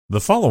The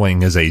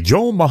following is a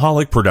Joel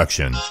Michalec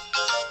production.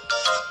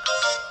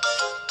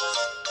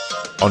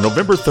 On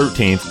November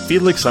 13th,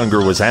 Felix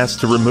Unger was asked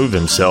to remove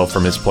himself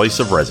from his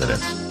place of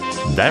residence.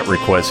 That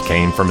request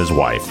came from his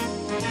wife.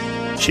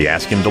 She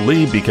asked him to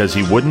leave because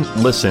he wouldn't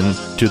listen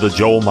to the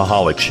Joel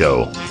Michalec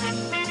Show.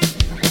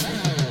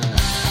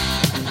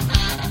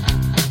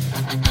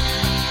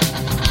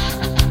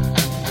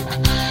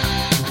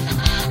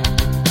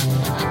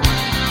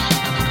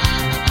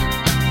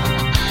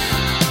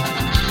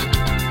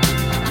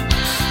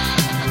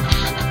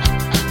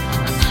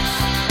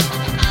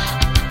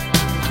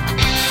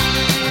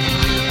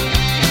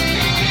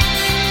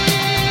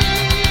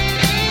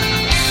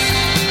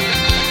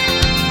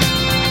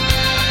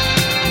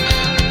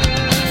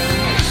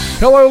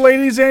 Hello,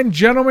 ladies and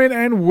gentlemen,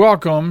 and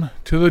welcome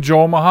to the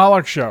Joel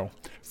Michalec Show,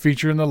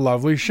 featuring the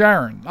lovely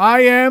Sharon. I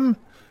am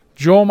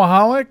Joel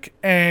Michalec,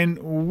 and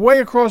way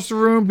across the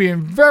room,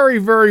 being very,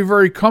 very,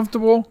 very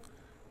comfortable,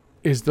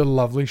 is the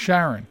lovely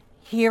Sharon.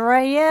 Here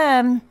I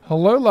am.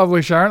 Hello,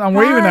 lovely Sharon. I'm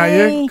waving at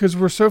you because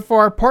we're so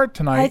far apart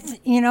tonight.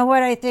 You know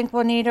what? I think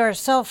we'll need our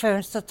cell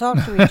phones to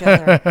talk to each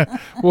other.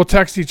 We'll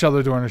text each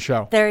other during the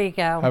show. There you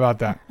go. How about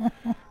that?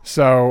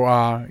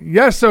 So,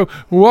 so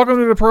welcome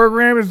to the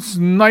program. It's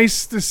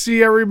nice to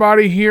see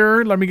everybody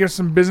here. Let me get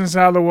some business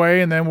out of the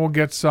way, and then we'll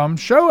get some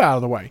show out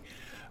of the way.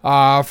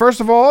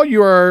 First of all,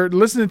 you are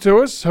listening to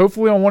us,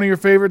 hopefully on one of your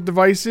favorite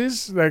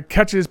devices that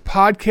catches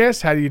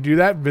podcasts. How do you do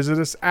that? Visit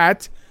us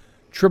at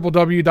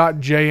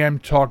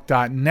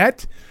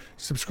www.jmtalk.net.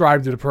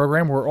 Subscribe to the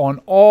program. We're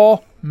on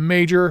all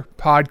major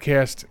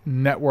podcast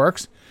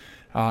networks,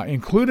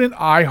 including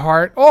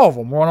iHeart. All of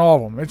them. We're on all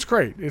of them. It's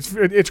great.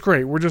 It's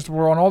great.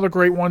 We're on all the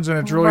great ones, and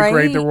it's really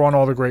great that we're on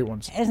all the great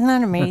ones. Isn't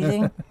that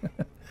amazing?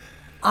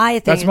 I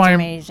think it's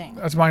amazing.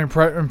 That's my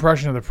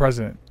impression of the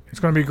president. It's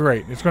going to be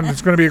great. It's going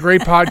to be a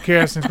great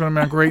podcast. And it's going to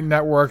be on great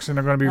networks, and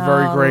they're going to be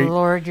very great.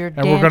 Lord, you're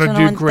and we're going to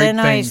do on great thin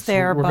things. Ice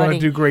there, we're buddy.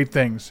 going to do great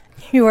things.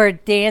 You are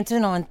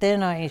dancing on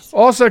thin ice.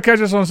 Also, catch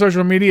us on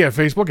social media at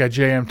Facebook at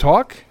JM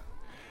Talk,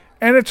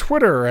 and at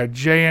Twitter at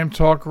JM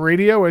Talk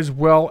Radio, as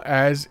well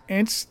as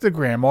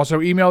Instagram. Also,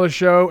 email the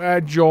show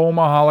at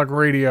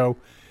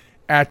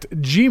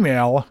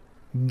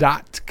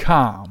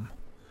joelmichalecradio@gmail.com.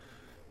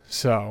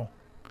 So,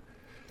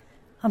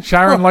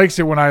 Sharon likes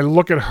it when I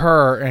look at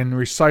her and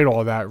recite all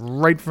of that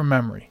right from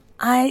memory.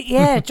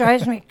 It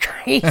drives me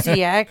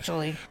crazy,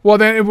 actually.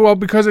 Well,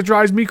 because it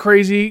drives me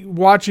crazy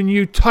watching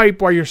you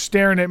type while you're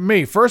staring at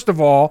me. First of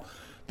all,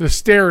 the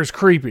stare is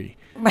creepy.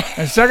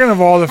 And second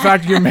of all, the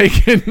fact you're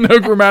making no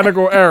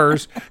grammatical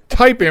errors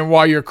typing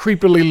while you're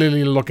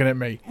creepily looking at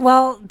me.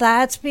 Well,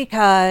 that's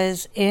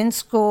because in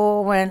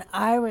school, when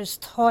I was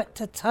taught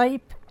to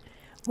type,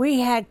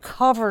 we had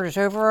covers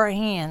over our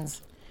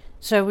hands,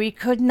 so we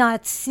could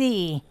not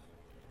see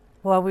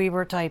while we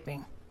were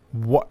typing.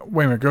 What?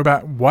 Wait a minute, go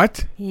back.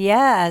 What?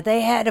 Yeah,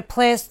 they had a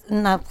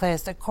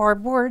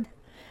cardboard,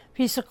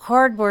 piece of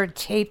cardboard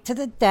taped to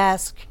the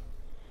desk.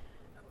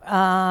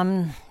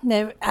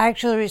 It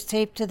actually was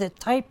taped to the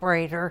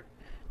typewriter,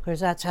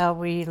 because that's how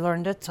we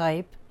learned to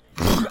type.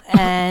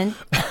 And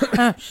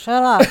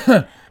shut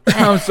up.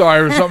 I'm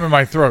sorry, there's something in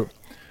my throat.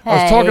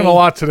 I was talking a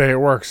lot today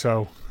at work,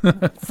 so.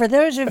 For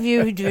those of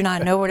you who do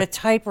not know what a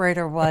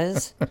typewriter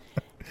was,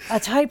 a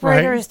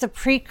typewriter is the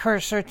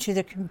precursor to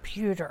the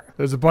computer.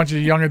 There's a bunch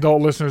of young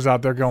adult listeners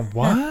out there going,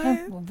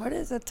 what? What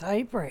is a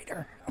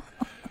typewriter?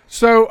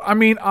 So, I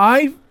mean,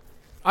 I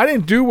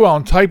didn't do well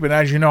in typing.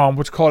 As you know, I'm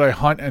what's called a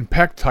hunt and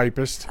peck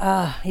typist.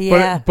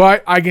 Yeah.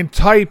 But I can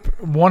type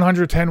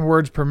 110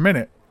 words per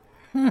minute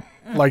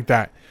like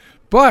that.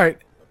 But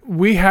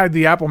we had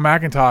the Apple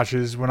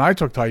Macintoshes when I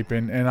took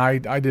typing, and I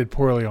did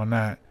poorly on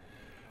that.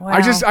 Wow.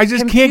 I just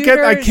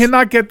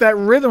cannot get that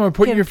rhythm of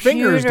putting your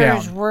fingers down.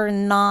 Computers were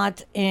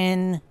not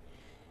in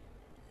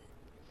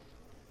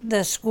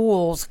the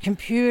schools.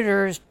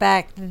 Computers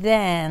back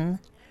then,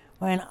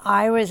 when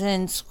I was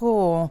in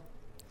school,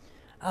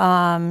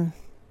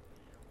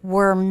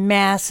 were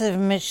massive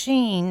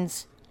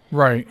machines.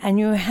 Right.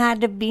 And you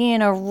had to be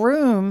in a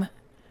room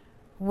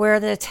where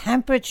the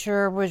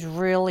temperature was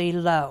really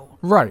low.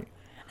 Right.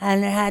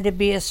 And it had to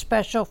be a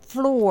special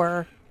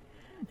floor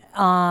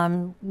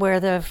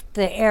where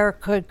the air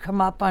could come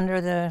up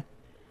under the,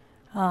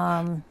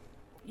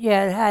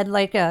 it had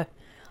like it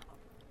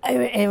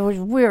was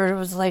weird. It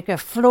was like a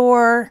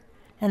floor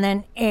and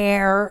then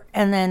air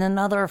and then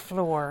another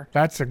floor.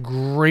 That's a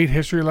great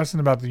history lesson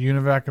about the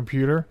UNIVAC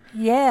computer.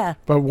 Yeah.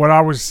 But what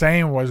I was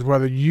saying was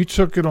whether you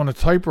took it on a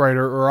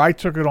typewriter or I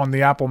took it on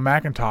the Apple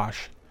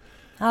Macintosh.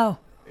 Oh.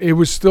 It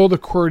was still the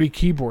QWERTY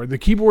keyboard. The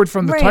keyboard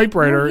from the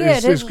typewriter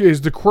is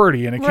the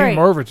QWERTY, and it came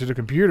over to the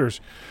computers.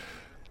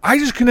 I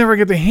just could never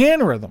get the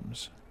hand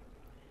rhythms.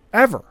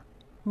 Ever.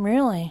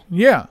 Really?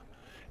 Yeah.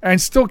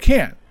 And still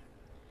can't.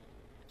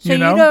 So you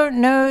don't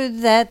know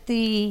that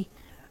the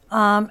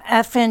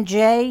F and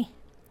J,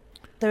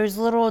 those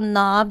little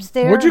knobs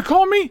there? What'd you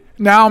call me?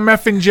 Now I'm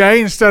F and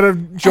J instead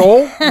of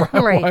Joel?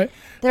 Right. What?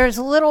 There's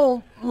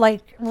little,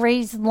 like,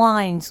 raised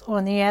lines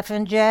on the F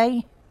and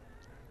J.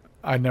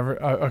 I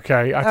never,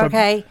 okay. I thought,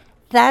 okay.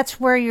 that's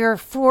where your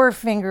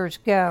forefingers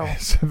go.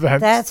 So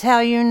that's how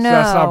you know. So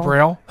that's not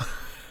Braille?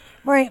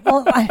 Right.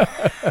 Well,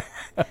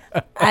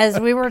 as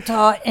we were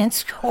taught in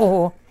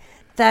school,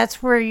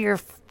 that's where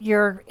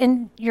your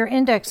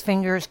index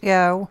fingers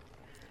go.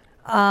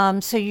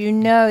 So you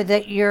know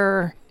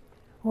that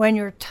when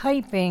you're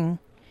typing,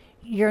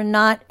 you're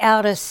not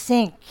out of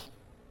sync.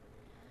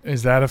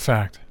 Is that a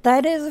fact?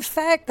 That is a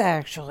fact,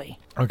 actually.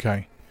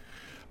 Okay.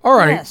 All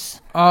right.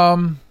 Yes.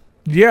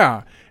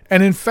 Yeah.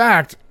 And in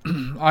fact,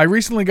 I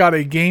recently got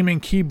a gaming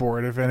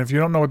keyboard. If you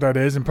don't know what that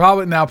is, and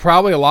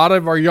probably a lot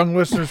of our young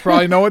listeners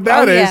probably know what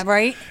that is. Yeah,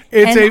 right.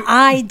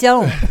 I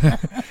don't.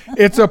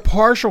 It's a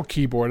partial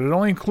keyboard. It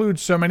only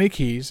includes so many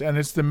keys, and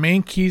it's the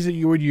main keys that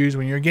you would use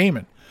when you're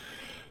gaming.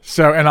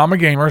 So, and I'm a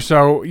gamer,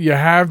 so you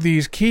have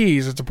these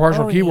keys. It's a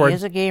partial keyboard. He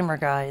is a gamer,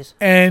 guys.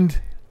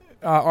 And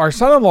our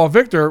son-in-law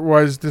Victor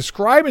was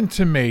describing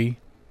to me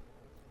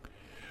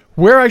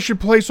where I should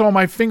place all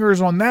my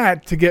fingers on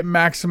that to get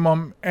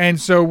maximum.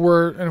 And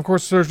of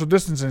course, social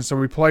distancing, so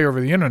we play over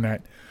the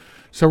internet.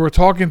 So we're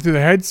talking through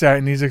the headset,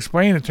 and he's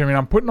explaining it to me, and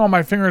I'm putting all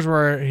my fingers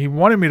where he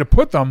wanted me to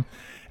put them.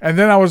 And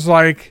then I was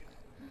like,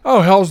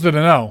 oh, hell's to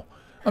the no.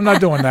 I'm not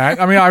doing that.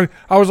 I mean,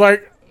 I was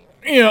like,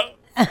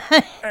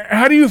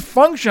 how do you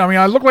function? I mean,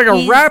 I look like a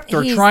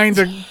raptor trying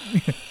to...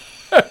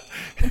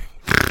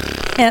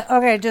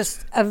 Okay,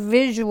 just a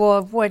visual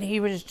of what he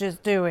was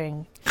just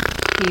doing,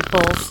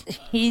 people.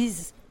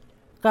 He's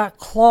got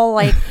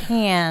claw-like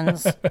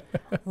hands,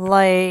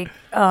 like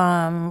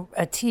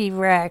a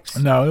T-Rex.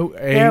 No,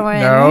 a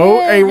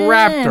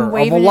raptor,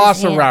 a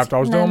velociraptor. I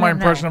was doing my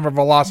impression of a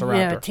velociraptor.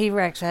 Yeah,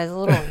 T-Rex has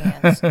little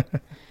hands.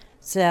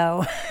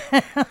 So,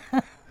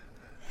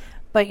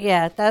 but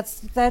yeah,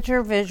 that's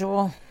your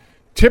visual.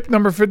 Tip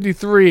number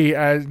 53,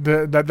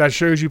 that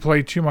shows you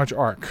play too much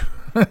Ark.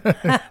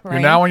 Right. You're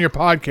now on your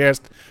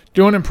podcast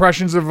doing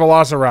impressions of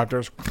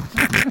velociraptors.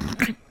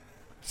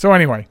 So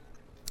anyway,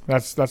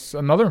 that's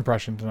another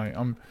impression tonight.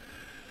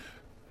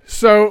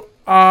 So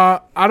I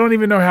don't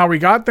even know how we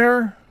got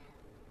there,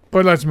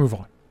 but let's move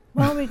on.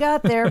 Well, we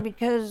got there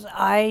because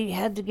I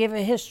had to give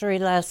a history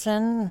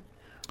lesson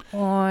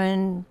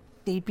on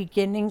the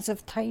beginnings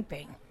of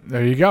typing.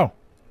 There you go.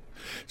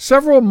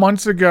 Several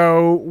months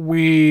ago,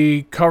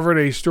 we covered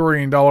a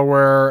story in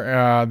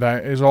Delaware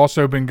that has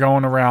also been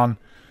going around.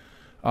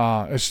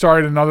 It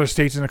started in other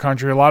states in the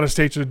country. A lot of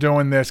states are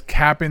doing this,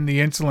 capping the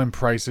insulin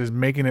prices,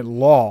 making it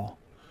law.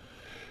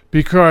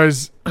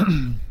 Because,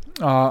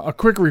 a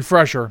quick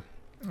refresher,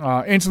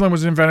 insulin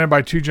was invented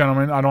by two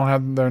gentlemen. I don't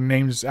have their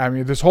names. I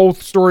mean, this whole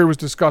story was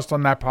discussed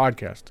on that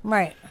podcast.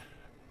 Right.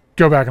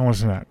 Go back and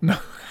listen to that.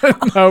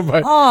 No,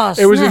 but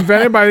it was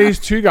invented by these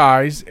two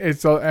guys.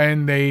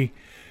 And they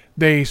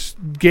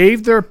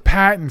gave their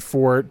patent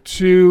for it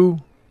to,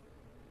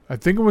 I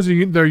think it was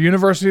their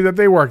university that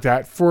they worked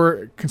at,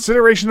 for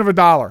consideration of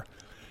 $1,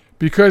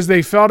 because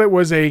they felt it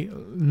was a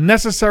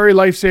necessary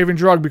life-saving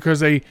drug, because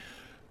they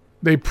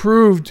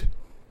proved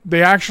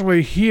they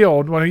actually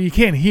healed. Well, you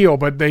can't heal,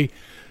 but they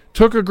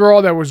took a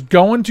girl that was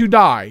going to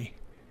die,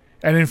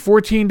 and in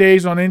 14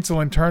 days on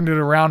insulin turned it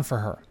around for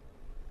her.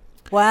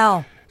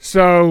 Wow.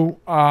 So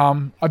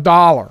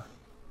 $1,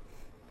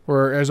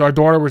 or as our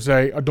daughter would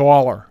say,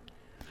 $1.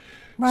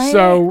 Right.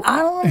 So I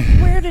don't know,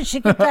 where did she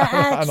get that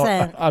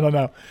accent? I don't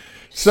know.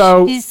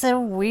 So she's so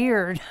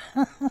weird.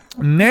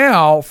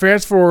 Now,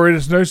 fast forward,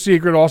 it's no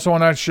secret. Also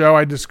on that show,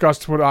 I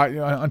discussed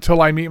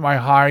until I meet my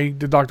high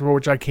deductible,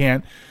 which I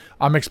can't.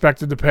 I'm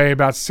expected to pay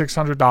about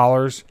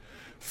 $600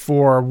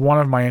 for one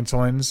of my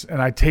insulins, and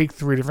I take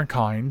 3 different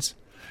kinds.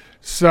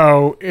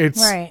 So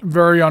it's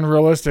very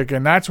unrealistic,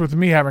 and that's with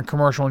me having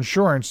commercial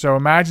insurance. So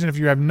imagine if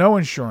you have no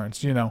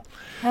insurance,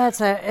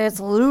 It's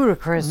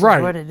ludicrous is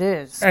what it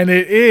is. And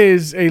it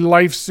is a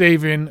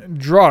life-saving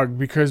drug,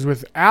 because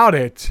without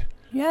it...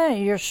 Yeah,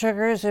 your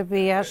sugars would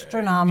be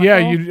astronomical.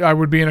 Yeah, I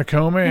would be in a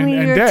coma and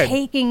dead. You're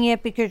taking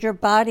it because your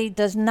body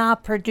does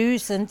not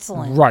produce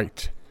insulin.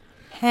 Right.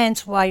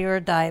 Hence why you're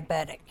a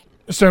diabetic.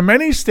 So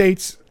many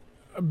states,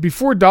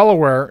 before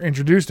Delaware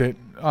introduced it,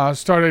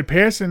 started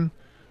passing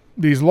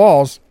these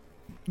laws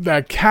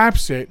that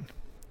caps it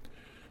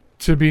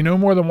to be no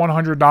more than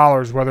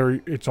 $100,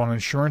 whether it's on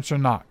insurance or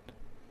not.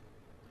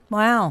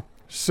 Wow.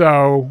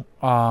 So,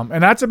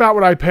 and that's about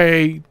what I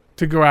pay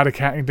to go to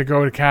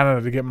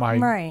Canada to get my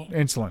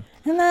insulin.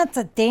 And that's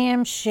a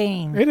damn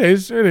shame. It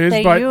is.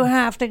 That but you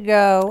have to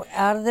go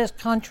out of this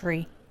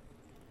country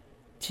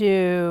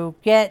to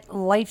get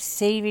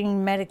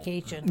life-saving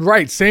medication.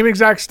 Right. Same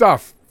exact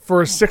stuff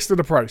for a sixth of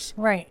the price.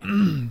 Right.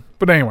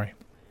 But anyway.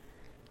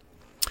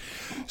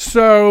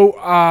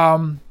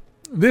 So,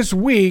 this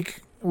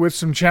week, with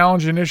some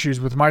challenging issues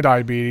with my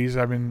diabetes,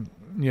 I've been,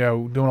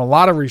 doing a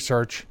lot of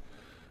research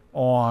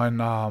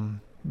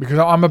on, because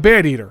I'm a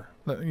bad eater.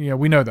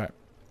 We know that.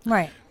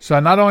 Right. So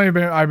not only have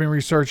I been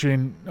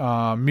researching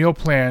meal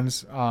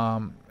plans,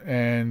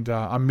 and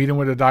I'm meeting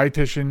with a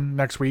dietitian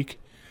next week.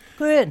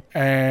 Good.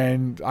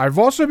 And I've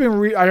also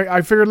been,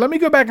 I figured, let me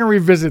go back and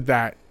revisit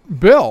that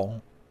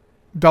bill,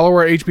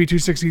 Delaware HB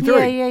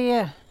 263.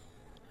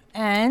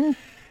 Yeah.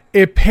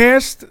 It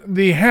passed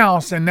the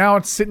House, and now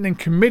it's sitting in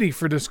committee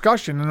for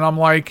discussion. And I'm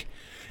like,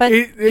 But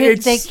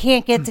they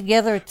can't get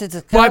together to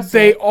discuss but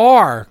they it.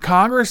 are.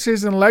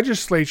 Congresses and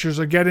legislatures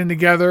are getting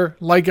together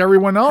like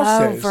everyone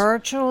else is.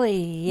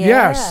 Virtually, yeah.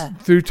 Yes,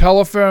 through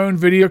telephone,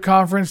 video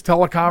conference,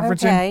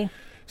 teleconferencing. Okay.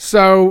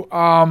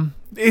 So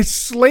it's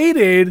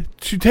slated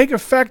to take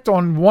effect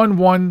on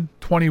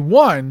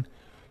 1/1/21.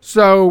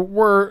 So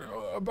we're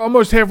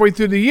almost halfway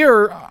through the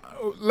year.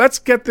 Let's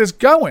get this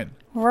going.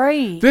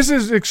 Right. This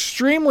is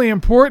extremely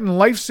important,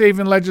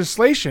 life-saving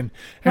legislation.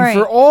 And Right.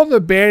 for all the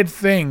bad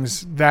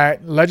things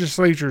that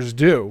legislatures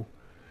do,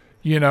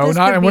 this we're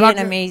could be not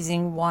an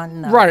amazing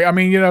one, though. right. I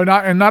mean,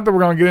 not that we're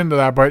going to get into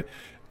that, but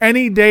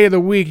any day of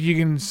the week,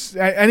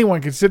 anyone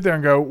can sit there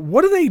and go,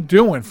 "What are they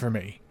doing for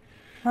me?"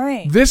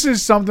 Right. This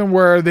is something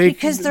where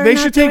Because they're they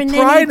not should take doing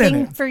pride in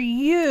anything it. for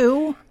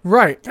you.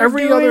 Right. They're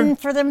doing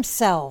for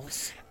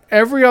themselves.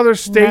 Every other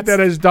state that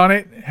That's- has done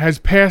it has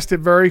passed it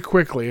very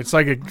quickly. It's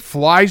like it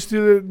flies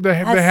through the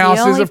That's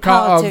houses the only of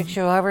politics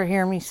you'll ever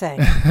hear me say.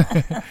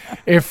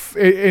 if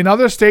in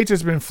other states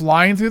it's been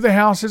flying through the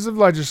houses of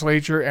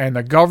legislature and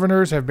the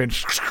governors have been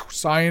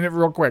signing it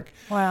real quick.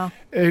 Wow.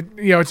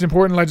 It's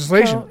important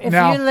legislation. So if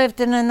Now, you lived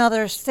in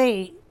another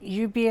state,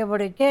 you'd be able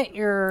to get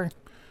your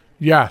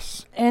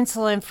yes,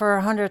 insulin for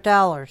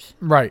 $100.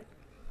 right.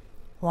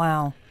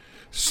 Wow.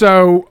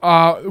 So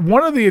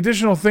one of the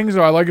additional things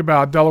that I like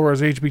about Delaware's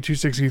HB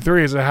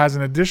 263 is it has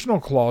an additional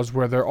clause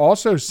where they're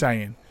also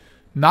saying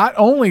not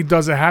only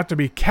does it have to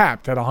be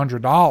capped at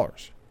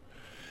 $100,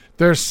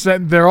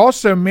 they're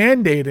also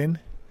mandating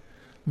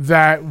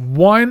that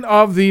one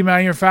of the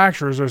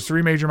manufacturers, there's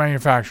three major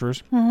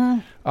manufacturers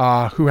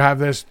who have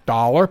this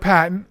dollar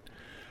patent,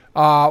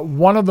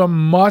 one of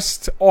them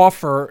must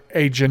offer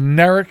a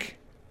generic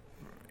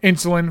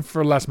insulin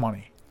for less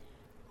money.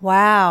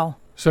 Wow.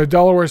 So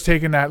Delaware's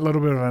taking that little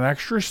bit of an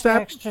extra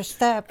step.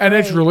 And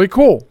it's right. really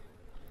cool.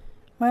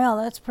 Well,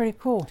 that's pretty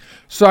cool.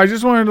 So I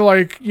just wanted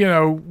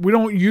to we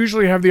don't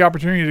usually have the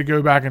opportunity to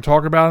go back and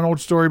talk about an old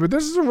story, but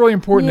this is a really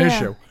important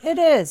issue. It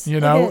is. You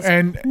know, it is.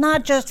 and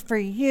not just for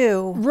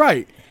you.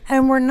 Right.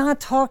 And we're not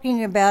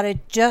talking about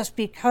it just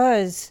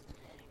because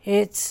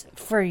it's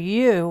for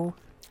you,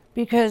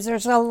 because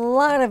there's a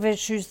lot of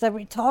issues that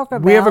we talk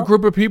about. We have a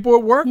group of people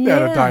at work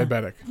that are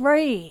diabetic.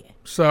 Right.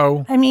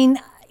 So I mean,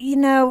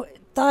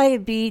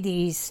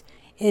 diabetes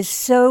is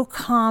so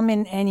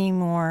common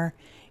anymore.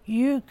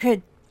 You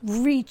could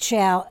reach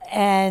out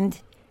and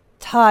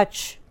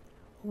touch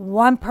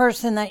one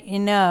person that you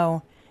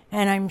know,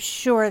 and I'm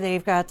sure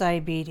they've got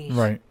diabetes.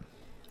 Right.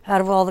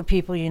 Out of all the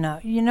people you know.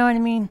 You know what I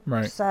mean?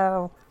 Right.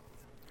 So,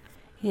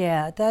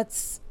 yeah,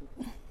 that's...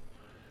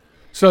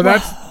 So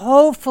that's...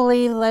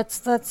 hopefully,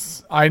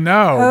 let's I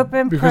know. hope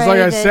and because pray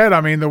like I that said,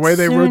 I mean, the way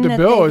they soon wrote the that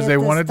bill they is get they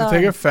this wanted to done.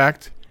 take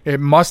effect. It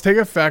must take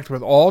effect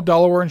with all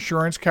Delaware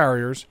insurance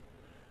carriers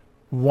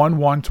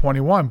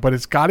 1/1/21, but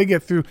it's got to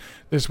get through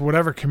this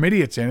whatever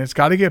committee it's in. It's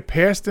got to get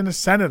passed in the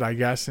Senate, I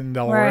guess, in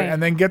Delaware, Right.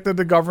 and then get to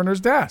the governor's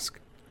desk.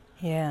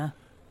 Yeah.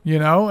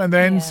 And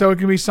then Yeah. so it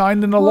can be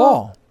signed into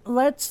law.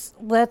 Let's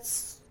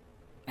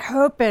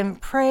hope and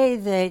pray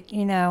that,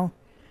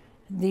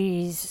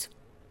 these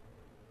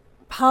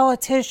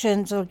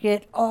politicians will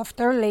get off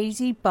their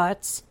lazy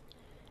butts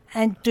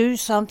and do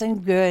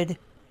something good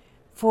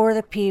for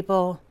the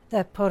people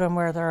that put them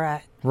where they're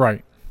at.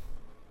 Right.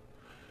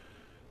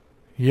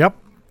 Yep,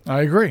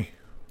 I agree.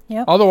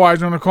 Yep.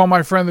 Otherwise, I'm going to call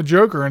my friend the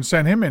Joker and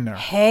send him in there.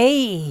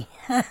 Hey,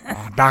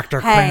 Dr.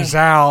 Hey.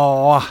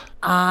 Quinzel.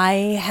 I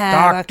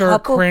have Dr. a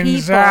couple people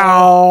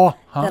Quinzel.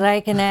 that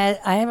I can add.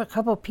 I have a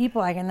couple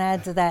people I can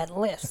add to that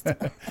list.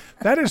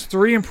 That is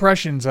 3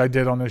 impressions I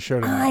did on this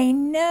show tonight. I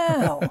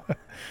know.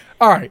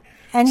 All right.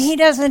 And he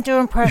doesn't do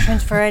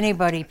impressions for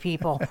anybody,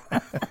 people.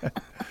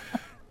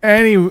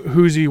 Any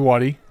whoozy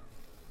whatty.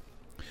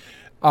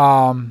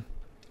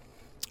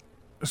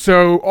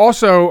 So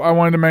also I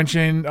wanted to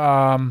mention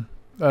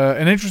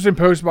an interesting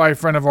post by a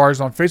friend of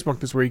ours on Facebook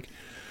this week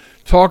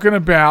talking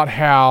about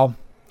how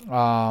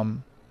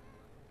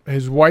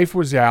his wife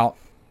was out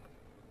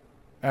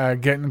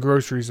getting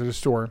groceries at a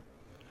store,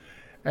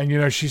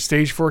 and she's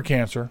stage 4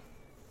 cancer,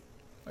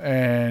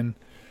 and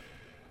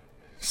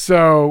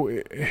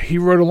so he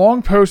wrote a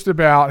long post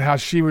about how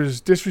she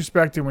was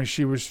disrespected when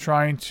she was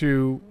trying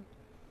to,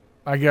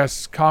 I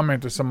guess,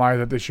 comment to somebody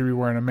that they should be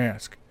wearing a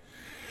mask.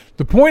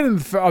 The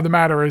point of the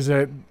matter is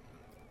that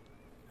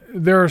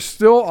there are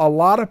still a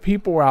lot of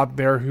people out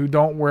there who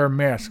don't wear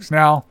masks.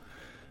 Now,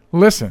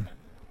 listen,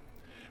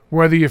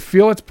 whether you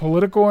feel it's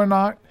political or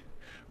not,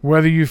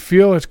 whether you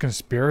feel it's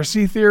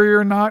conspiracy theory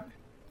or not,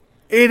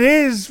 it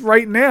is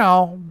right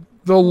now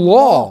the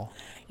law.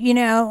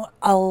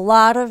 A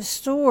lot of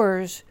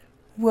stores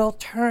will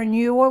turn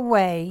you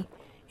away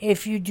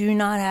if you do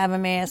not have a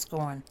mask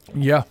on.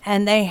 Yeah.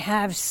 And they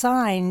have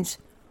signs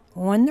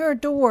on their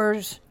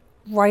doors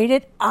right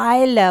at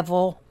eye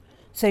level,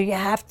 so you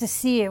have to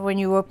see it when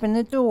you open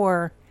the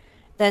door,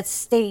 that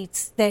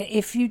states that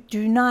if you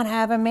do not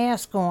have a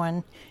mask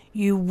on,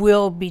 you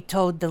will be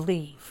told to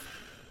leave.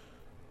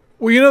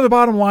 Well, the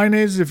bottom line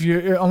is,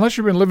 unless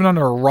you've been living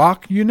under a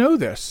rock, you know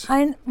this.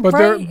 But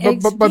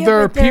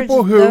there are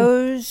people who,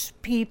 those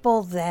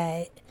people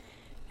that,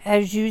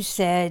 as you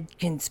said,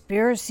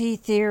 conspiracy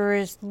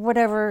theorists,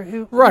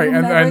 whatever. Right,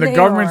 and the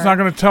government's not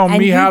going to tell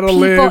me how to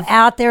live. People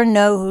out there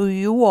know who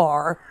you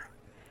are.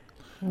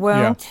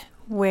 Won't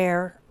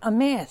wear a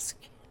mask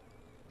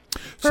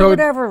for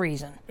whatever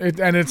reason.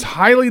 It's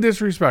highly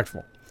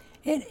disrespectful.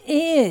 It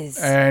is.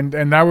 And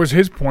that was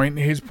his point.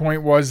 His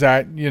point was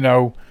that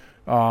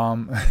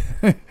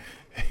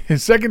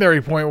his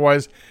secondary point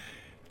was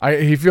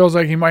he feels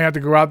like he might have to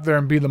go out there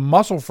and be the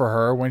muscle for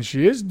her when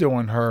she is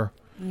doing her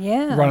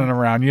running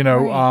around,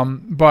 right.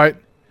 But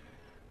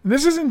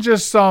this isn't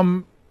just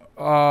some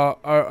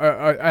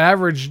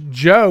average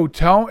Joe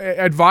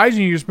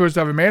advising you're supposed to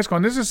have a mask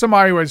on. This is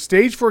somebody who has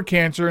stage 4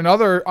 cancer and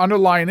other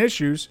underlying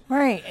issues,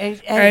 right?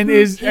 And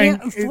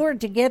can't afford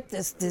to get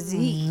this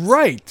disease,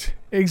 right?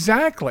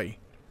 Exactly.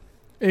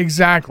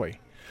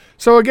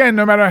 So again,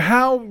 no matter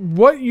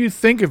what you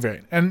think of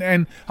it,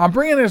 and I'm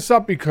bringing this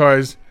up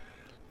because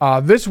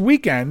this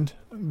weekend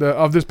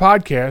of this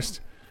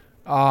podcast,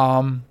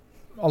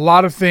 a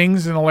lot of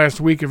things in the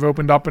last week have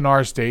opened up in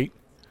our state.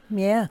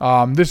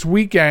 Yeah. This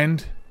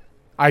weekend,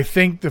 I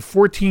think the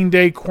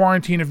 14-day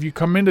quarantine, if you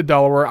come into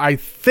Delaware,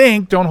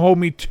 don't hold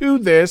me to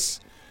this,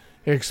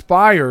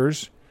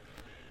 expires.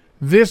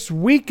 This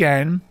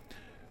weekend,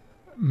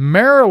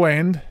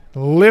 Maryland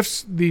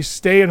lifts the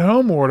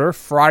stay-at-home order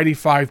Friday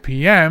 5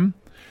 p.m.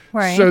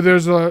 Right. So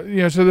there's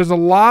a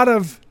lot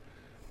of,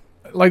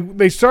 like,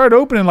 they started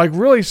opening like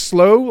really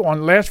slow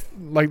on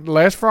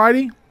last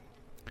Friday,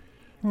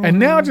 and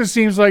now it just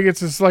seems like it's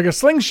just like a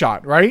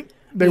slingshot, right?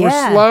 They were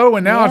slow,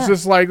 and now it's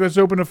just like, let's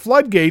open the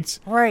floodgates,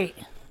 right,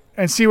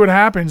 and see what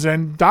happens.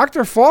 And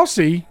Dr.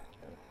 Fauci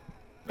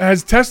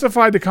has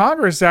testified to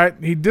Congress that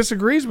he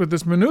disagrees with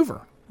this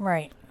maneuver.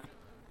 Right.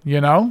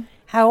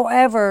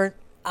 However,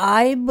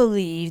 I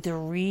believe the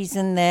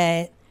reason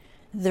that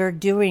they're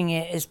doing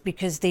it is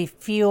because they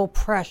feel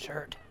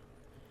pressured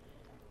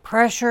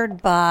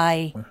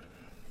by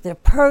the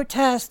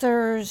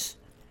protesters,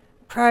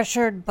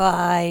 pressured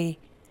by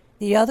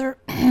the other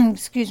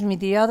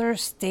the other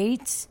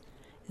states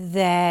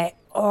that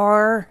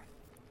are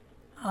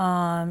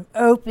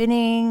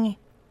opening,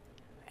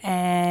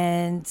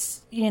 and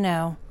so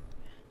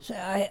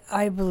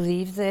I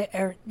believe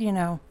that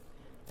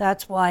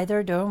that's why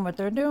they're doing what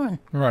they're doing.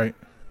 Right.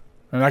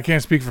 And I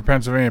can't speak for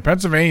Pennsylvania.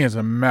 Pennsylvania is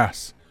a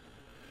mess.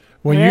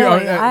 I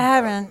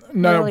haven't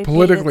really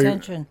paid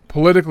attention.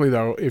 Politically,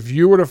 though, if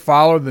you were to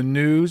follow the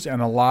news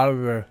and a lot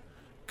of the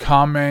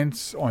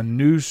comments on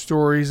news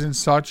stories and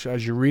such,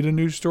 as you read a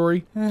news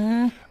story,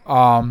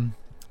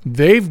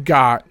 they've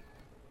got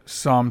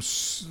some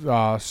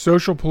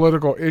social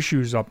political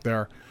issues up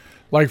there.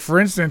 Like, for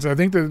instance, I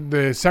think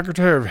the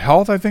Secretary of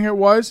Health,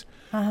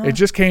 it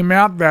just came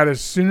out that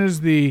as soon as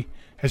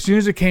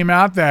it came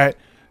out that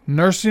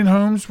nursing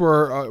homes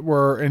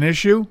were an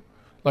issue,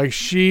 like,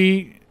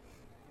 she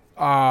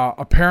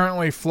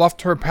apparently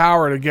fluffed her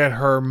power to get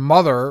her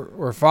mother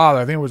or father,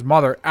 I think it was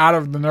mother, out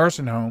of the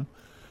nursing home.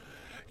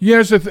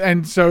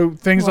 So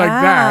things like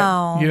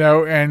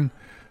that,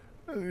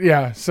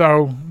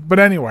 but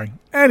anyway,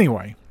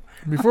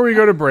 before we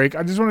go to break,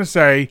 I just want to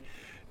say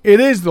it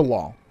is the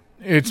law.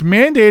 It's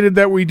mandated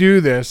that we do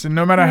this, and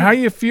no matter how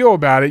you feel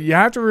about it, you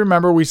have to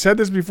remember, we said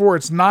this before,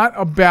 it's not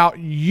about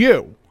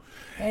you.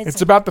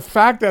 It's about the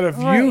fact that if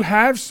you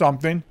have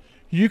something,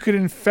 you could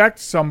infect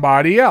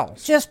somebody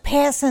else. Just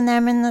passing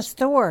them in the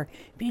store,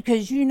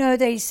 because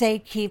they say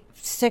keep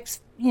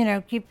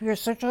your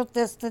social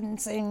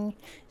distancing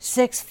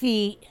 6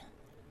 feet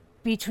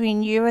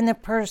between you and the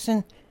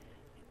person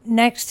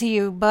next to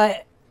you.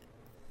 But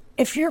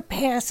if you're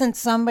passing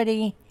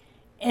somebody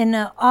in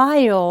the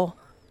aisle,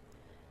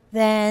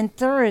 then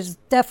there is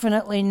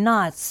definitely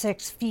not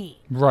 6 feet.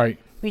 Right.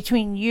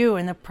 Between you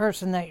and the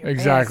person that you're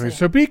exactly. passing.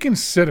 So be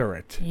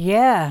considerate.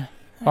 Yeah,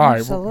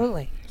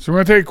 absolutely. Right. So we're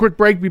going to take a quick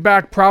break. Be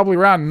back probably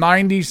around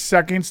 90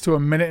 seconds to a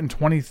minute and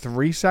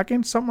 23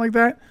 seconds, something like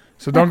that.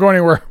 So don't go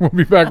anywhere. We'll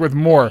be back with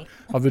more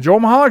of the Joel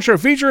Michalec Show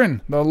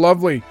featuring the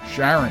lovely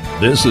Sharon.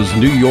 This is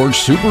New York's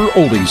super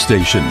oldie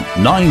station,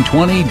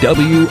 920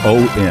 WON,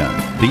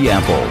 The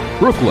Apple,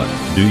 Brooklyn,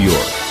 New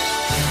York.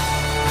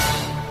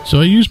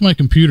 So I use my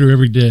computer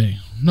every day.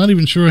 I'm not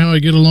even sure how I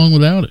get along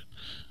without it.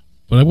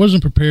 But I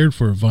wasn't prepared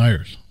for a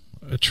virus.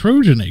 A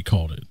Trojan, they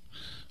called it.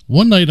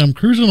 One night I'm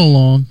cruising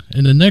along,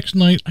 and the next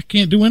night I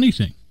can't do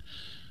anything.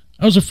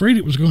 I was afraid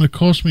it was going to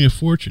cost me a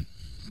fortune.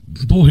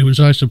 Boy, was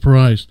I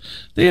surprised.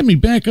 They had me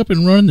back up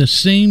and running the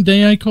same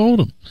day I called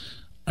them.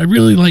 I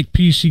really like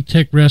PC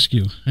Tech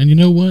Rescue, and you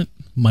know what?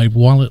 My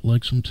wallet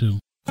likes them too.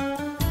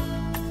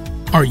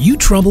 Are you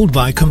troubled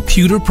by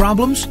computer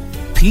problems?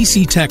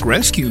 PC Tech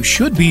Rescue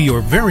should be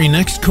your very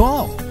next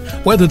call.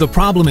 Whether the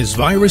problem is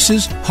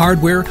viruses,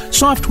 hardware,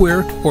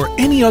 software, or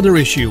any other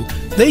issue,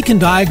 they can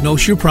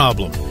diagnose your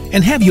problem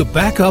and have you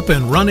back up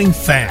and running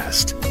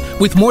fast.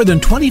 With more than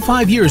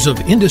 25 years of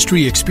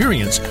industry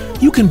experience,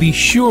 you can be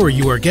sure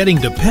you are getting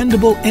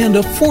dependable and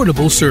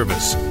affordable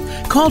service.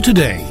 Call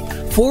today,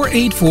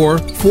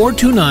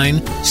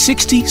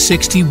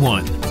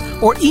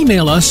 484-429-6061 or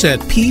email us at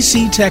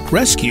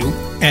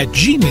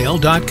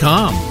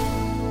pctechrescue@gmail.com.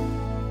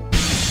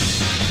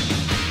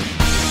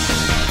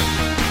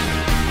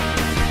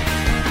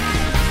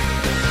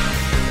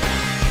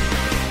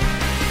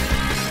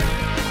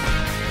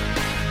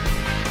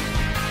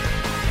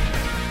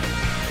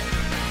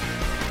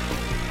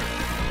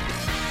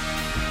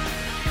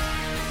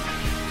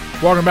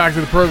 Welcome back to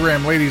the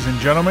program, ladies and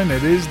gentlemen.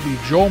 It is the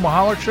Joel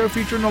Michalec Show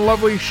featuring the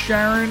lovely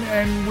Sharon,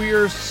 and we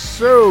are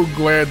so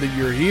glad that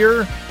you're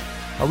here.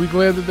 Are we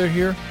glad that they're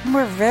here?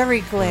 We're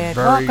very glad.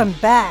 Welcome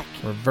back.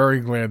 We're very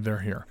glad they're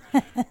here.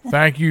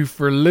 Thank you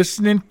for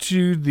listening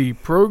to the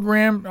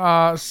program.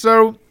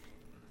 So,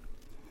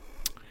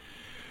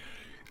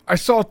 I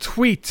saw a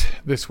tweet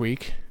this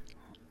week.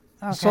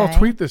 Okay. I saw a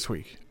tweet this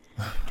week.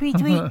 Tweet,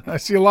 tweet. I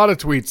see a lot of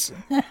tweets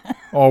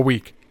all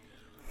week.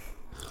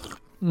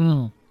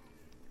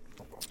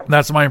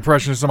 That's my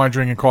impression of somebody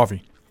drinking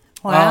coffee.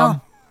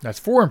 Wow. That's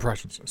 4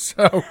 impressions.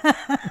 So,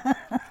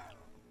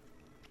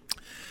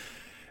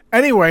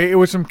 anyway, it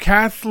was from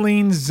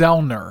Kathleen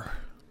Zellner.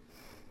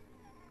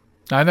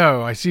 I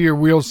know. I see your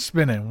wheels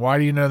spinning. Why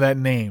do you know that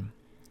name?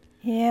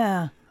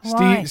 Yeah.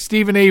 Why?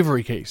 Stephen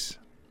Avery case.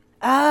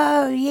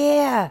 Oh,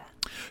 yeah.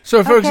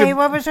 So, folks. Okay,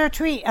 what was her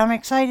tweet? I'm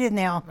excited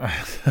now.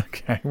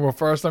 Okay. Well,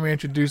 first, let me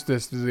introduce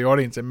this to the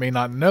audience that may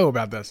not know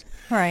about this.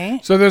 Right.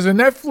 So, there's a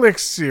Netflix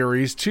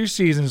series, 2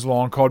 seasons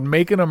long, called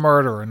Making a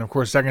Murderer. And, of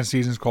course, second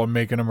season is called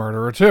Making a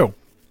Murderer 2.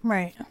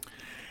 Right.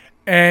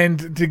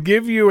 And to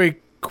give you a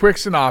quick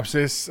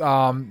synopsis,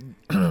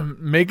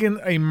 Making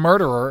a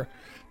Murderer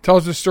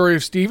tells the story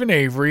of Stephen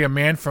Avery, a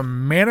man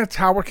from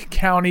Manitowoc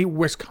County,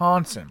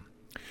 Wisconsin.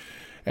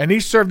 And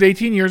he served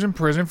 18 years in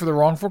prison for the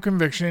wrongful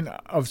conviction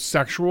of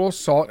sexual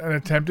assault and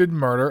attempted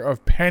murder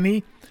of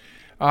Penny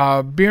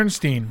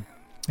Bernstein.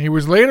 He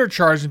was later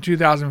charged in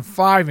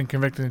 2005 and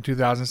convicted in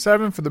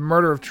 2007 for the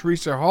murder of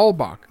Teresa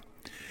Halbach.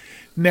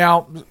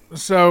 Now,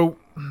 so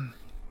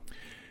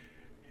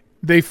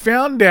they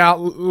found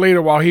out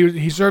later, while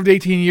he served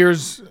 18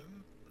 years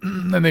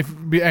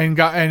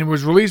and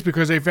was released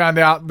because they found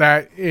out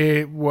that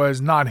it was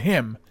not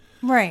him.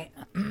 Right.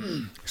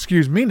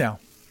 Excuse me now.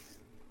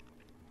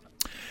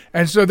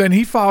 And so then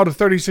he filed a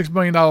 $36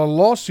 million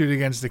lawsuit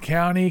against the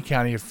county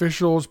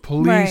officials,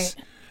 police,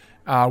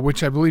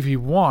 which I believe he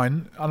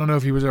won. I don't know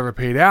if he was ever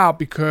paid out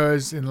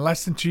because in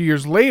less than 2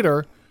 years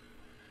later,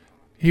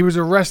 he was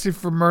arrested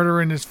for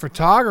murdering his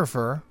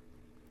photographer.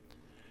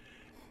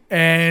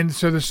 And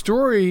so the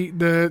story,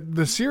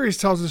 the series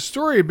tells the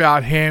story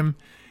about him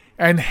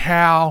and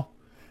how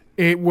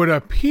it would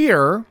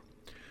appear,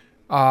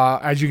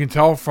 as you can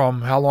tell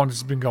from how long this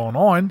has been going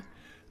on,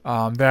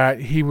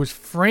 that he was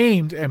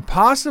framed, and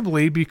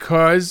possibly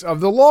because of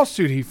the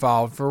lawsuit he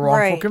filed for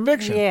wrongful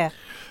conviction. Yeah.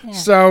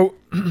 So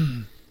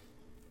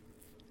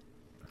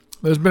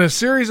there's been a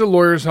series of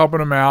lawyers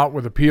helping him out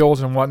with appeals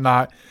and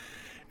whatnot.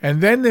 And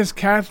then this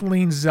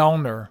Kathleen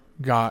Zellner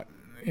got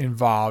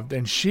involved,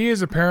 and she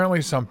is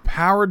apparently some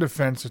power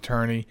defense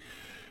attorney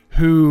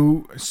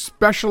who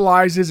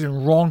specializes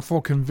in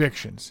wrongful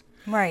convictions.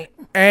 Right.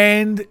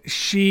 And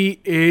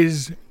she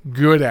is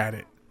good at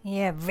it.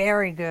 Yeah,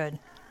 very good.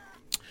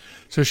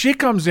 So she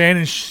comes in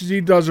and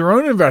she does her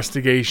own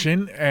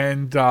investigation,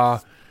 and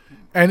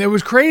it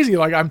was crazy.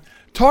 Like, I'm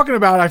talking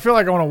about it, I feel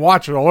like I want to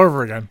watch it all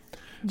over again.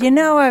 You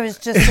know, I was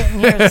just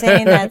sitting here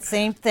saying that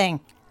same thing.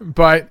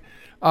 But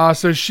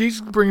so she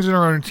brings in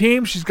her own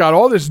team. She's got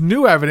all this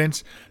new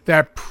evidence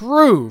that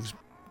proves,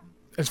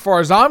 as far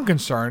as I'm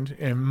concerned,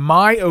 in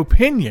my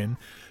opinion,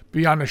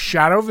 beyond a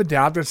shadow of a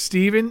doubt, that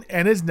Stephen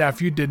and his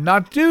nephew did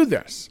not do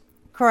this.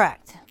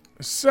 Correct.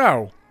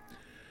 So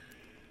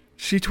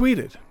she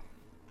tweeted.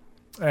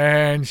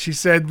 And she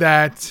said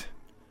that,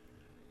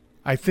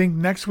 I think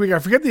next week, I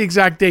forget the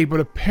exact date, but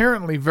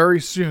apparently very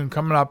soon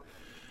coming up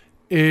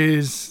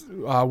is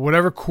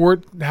whatever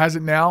court has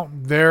it now,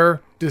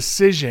 their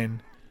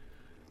decision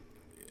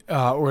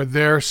or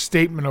their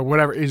statement or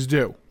whatever is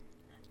due.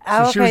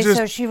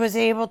 So she was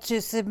able to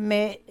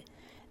submit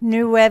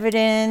new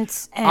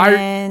evidence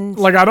and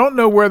I don't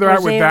know where they're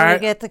at with that. Was able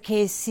to get the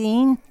case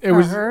seen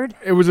or heard?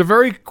 It was a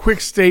very quick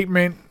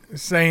statement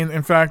saying,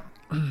 in fact...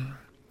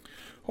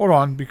 Hold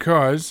on,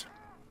 because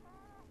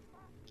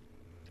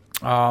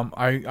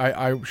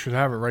I should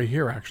have it right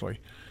here, actually.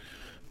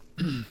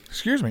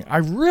 Excuse me.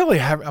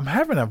 I'm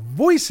having a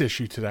voice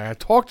issue today. I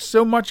talked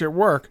so much at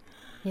work.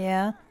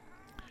 Yeah.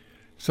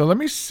 So let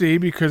me see,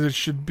 because it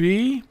should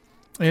be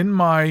right in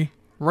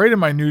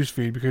my news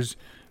feed, because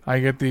I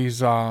get these,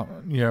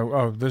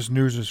 this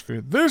news is for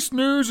you. This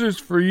news is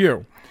for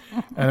you.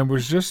 And it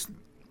was just...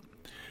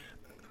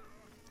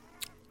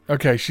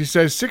 Okay, she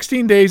says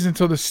 16 days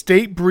until the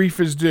state brief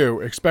is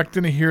due,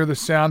 expecting to hear the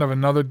sound of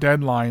another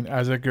deadline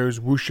as it goes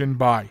whooshing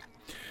by.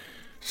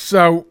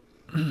 So,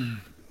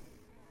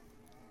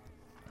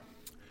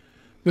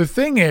 the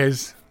thing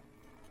is,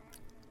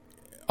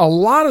 a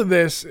lot of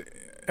this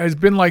has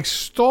been like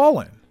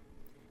stalling.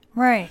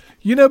 Right.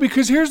 You know,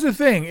 because here's the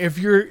thing.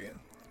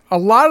 a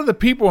lot of the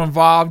people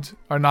involved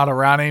are not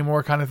around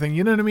anymore, kind of thing.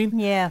 You know what I mean?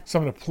 Yeah.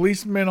 Some of the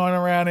policemen aren't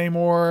around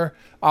anymore.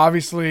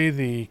 Obviously,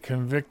 the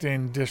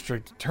convicting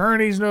district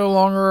attorney's no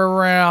longer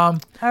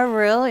around. Oh,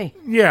 really?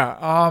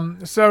 Yeah.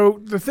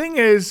 So the thing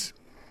is,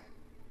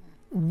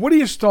 what are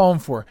you stalling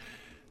for?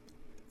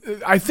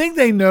 I think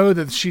they know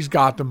that she's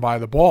got them by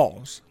the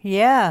balls.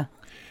 Yeah.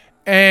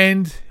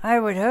 And I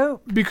would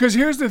hope. because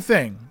here's the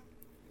thing.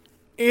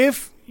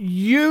 If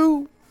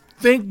you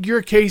think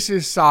your case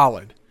is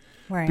solid,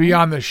 Right.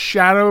 beyond the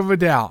shadow of a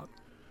doubt,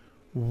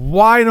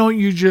 why don't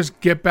you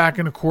just get back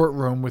in the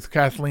courtroom with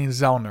Kathleen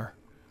Zellner?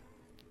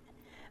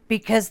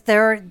 Because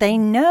they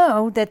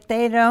know that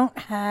they don't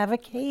have a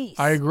case.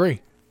 I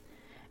agree.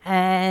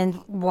 And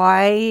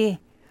why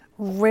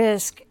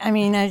risk? I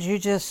mean, as you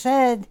just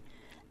said,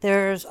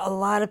 there's a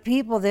lot of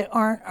people that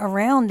aren't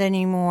around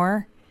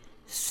anymore,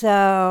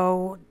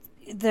 so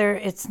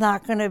it's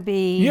not going to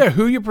be Yeah,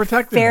 who you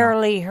protecting? now?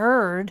 fairly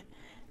heard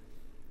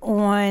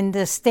on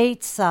the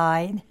state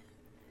side.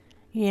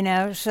 You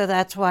know, so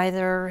that's why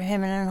they're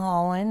hemming and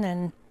hawing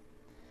and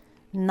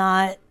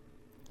not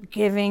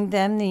giving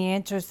them the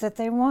answers that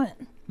they want.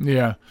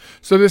 Yeah.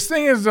 So this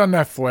thing is on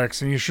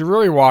Netflix, and you should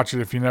really watch it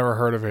if you never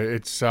heard of it.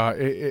 It's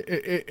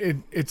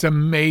it's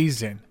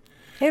amazing.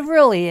 It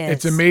really is.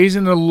 It's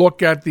amazing to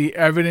look at the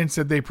evidence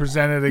that they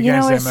presented You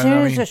know, against as him. soon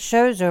And as the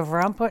show's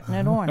over, I'm putting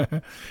it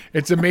on.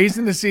 it's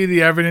amazing to see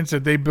the evidence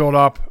that they built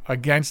up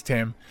against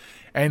him,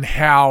 and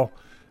how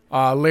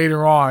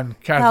later on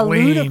How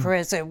Kathleen.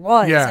 ludicrous it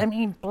was. Yeah. I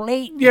mean,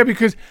 blatant. Yeah,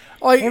 because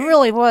like It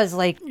really was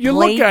like you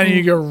blatant. look at it and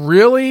you go,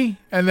 really?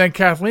 And then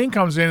Kathleen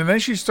comes in, and then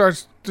she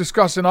starts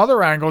discussing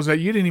other angles that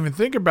you didn't even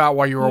think about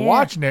while you were Yeah,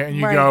 watching it, and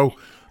you right. go,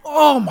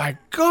 oh my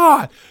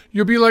God.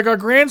 You'll be like our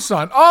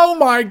grandson. Oh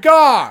my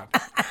God.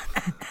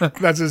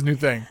 That's his new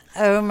thing.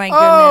 Oh my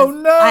goodness.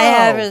 Oh, no. I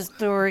have a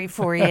story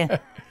for you.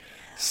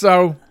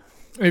 So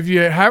if you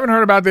haven't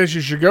heard about this, you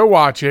should go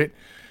watch it.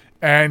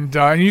 And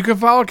you can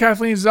follow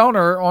Kathleen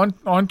Zellner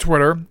on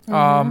Twitter.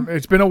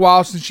 It's been a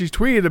while since she's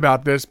tweeted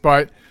about this,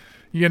 but,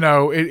 you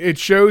know, it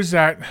shows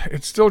that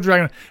it's still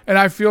dragging. And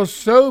I feel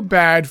so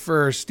bad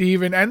for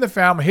Stephen and the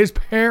family, his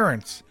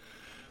parents.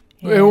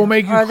 Yeah. It will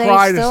make you Are they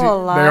cry to still see.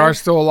 alive? They are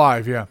still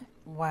alive, yeah.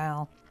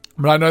 Wow.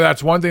 But I know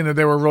that's one thing that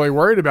they were really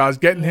worried about is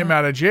getting him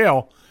out of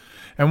jail.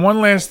 And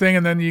one last thing,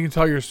 and then you can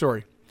tell your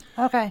story.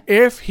 Okay.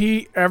 If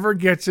he ever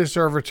gets this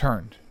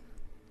overturned,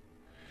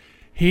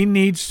 he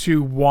needs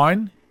to,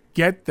 one,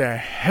 get the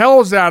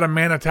hells out of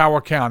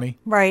Manitowoc County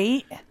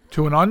Right.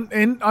 to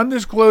an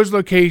undisclosed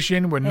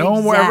location where no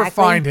one will ever Exactly.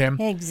 find him,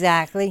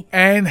 Exactly.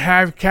 and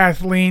have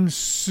Kathleen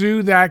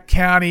sue that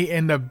county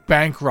into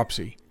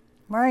bankruptcy.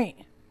 Right.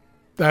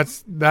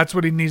 That's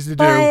what he needs to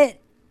do. But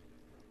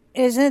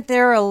isn't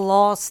there a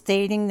law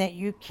stating that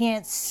you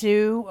can't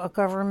sue a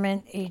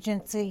government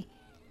agency?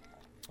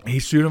 He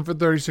sued him for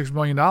 $36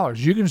 million.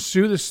 You can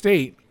sue the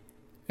state,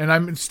 and I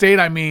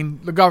mean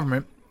the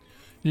government.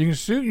 You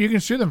can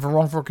sue them for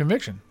wrongful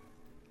conviction.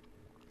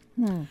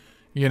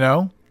 You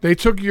know, they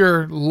took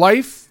your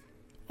life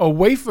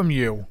away from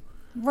you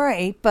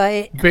Right,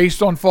 but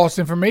based on false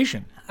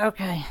information.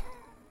 okay.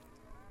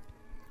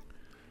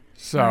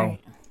 So, Right.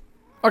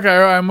 okay,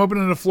 I'm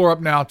opening the floor up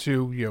now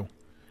to you.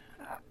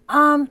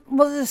 Well,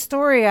 the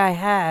story I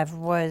have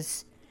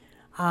was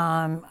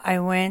I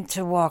went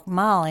to walk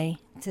Molly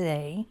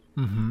today.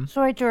 Mm-hmm.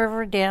 So I drove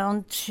her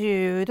down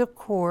to the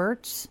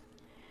courts,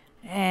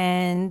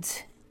 and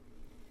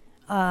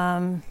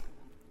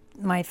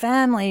my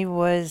family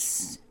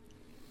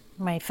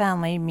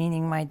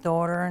meaning my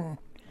daughter and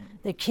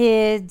the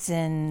kids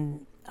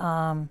and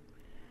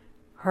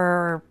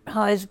her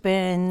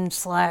husband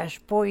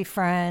 /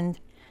 boyfriend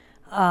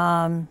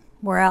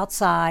were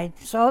outside.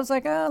 So I was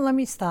like, oh, let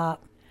me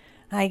stop.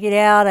 I get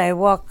out, I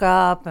walk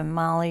up, and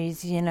Molly's,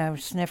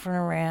 sniffing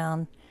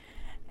around.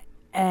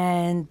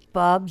 And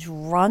Bubs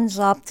runs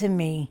up to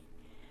me,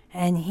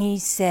 and he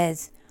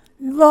says,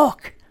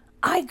 look,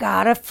 I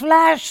got a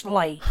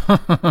flashlight.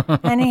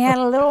 And he had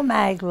a little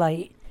mag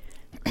light.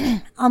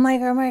 I'm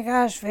like, oh my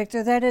gosh,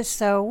 Victor, that is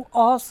so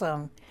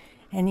awesome.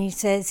 And he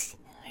says,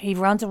 he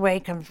runs away,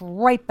 comes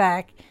right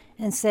back,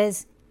 and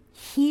says,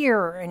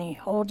 here. And he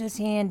holds his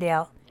hand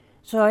out.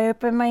 So I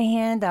open my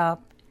hand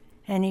up,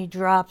 and he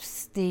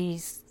drops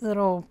these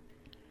little,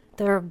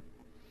 they're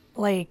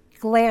like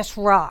glass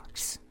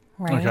rocks,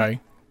 right? Okay.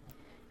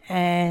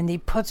 And he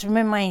puts them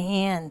in my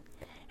hand,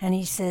 and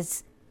he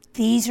says,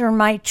 these are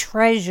my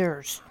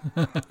treasures.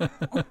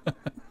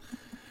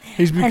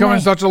 He's becoming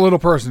such a little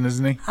person,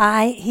 isn't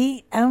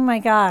he? Oh my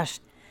gosh.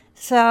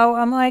 So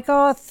I'm like,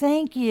 oh,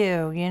 thank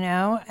you,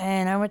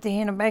 and I went to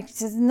hand him back. He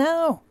says,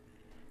 no,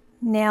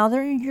 now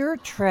they're your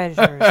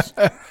treasures.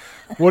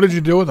 What did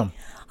you do with them?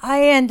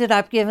 I ended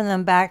up giving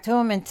them back to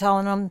him and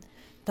telling him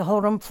to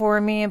hold them for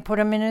me and put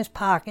them in his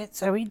pocket.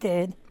 So he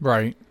did.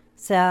 Right.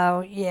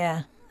 So,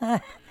 yeah,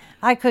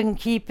 I couldn't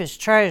keep his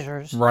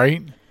treasures.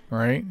 Right.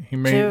 He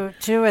may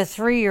To a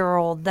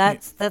 3-year-old,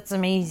 that's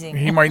amazing.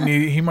 he might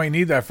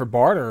need that for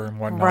barter and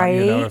whatnot. Right.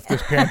 If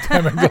this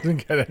pandemic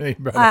doesn't get any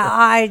better.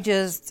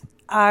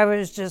 I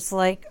was just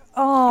like,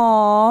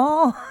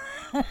 Oh.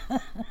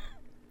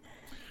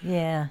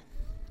 Yeah.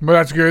 But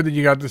that's good that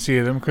you got to see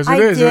them because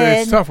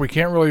it's tough. We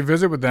can't really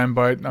visit with them,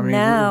 but I mean,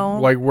 no.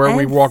 like where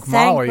we walk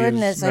Molly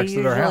goodness, is next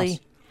to their house.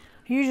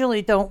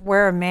 Usually don't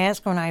wear a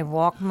mask when I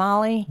walk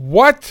Molly.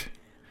 What?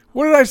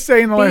 What did I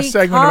say in the last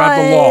segment about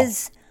the law?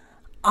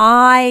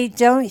 I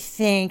don't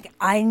think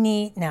I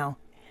need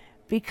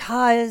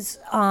because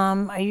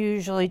I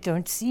usually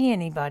don't see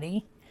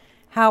anybody.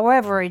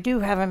 However, I do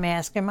have a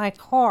mask in my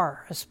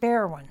car, a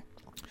spare one.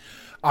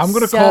 I'm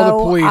going to call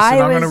the police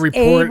and I'm going to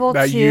report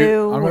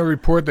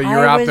that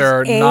you're out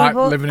there not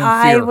living in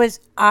fear.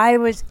 I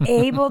was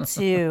able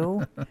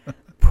to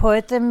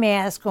put the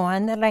mask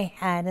on that I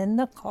had in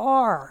the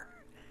car.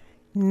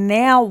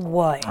 Now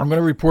what? I'm going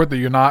to report that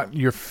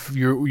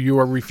you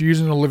are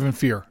refusing to live in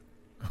fear.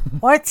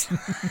 What?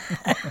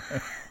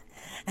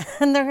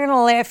 And they're going to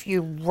laugh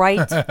you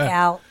right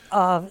out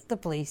of the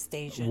police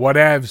station.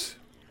 Whatevs.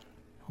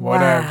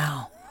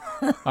 Wow.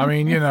 I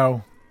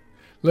mean,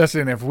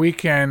 listen, if we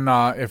can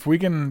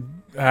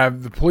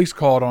have the police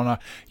called on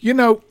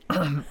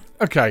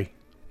okay.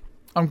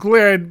 I'm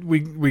glad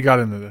we got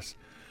into this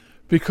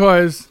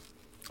because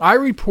I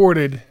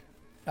reported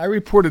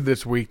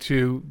this week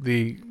to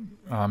the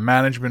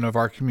management of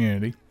our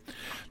community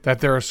that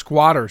there are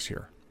squatters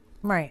here.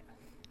 Right.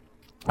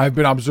 I've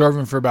been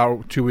observing for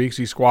about 2 weeks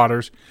these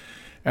squatters,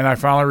 and I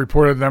finally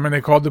reported them, and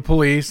they called the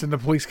police, and the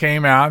police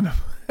came out,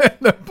 and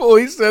the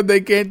police said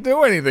they can't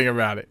do anything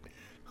about it.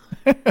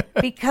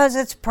 Because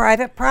it's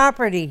private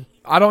property.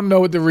 I don't know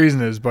what the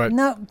reason is, but...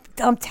 No,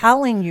 I'm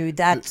telling you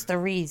that's the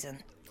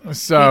reason.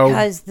 So...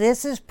 Because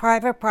this is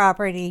private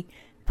property.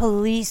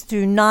 Police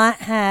do not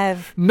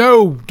have...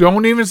 No,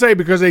 don't even say,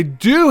 because they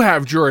do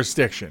have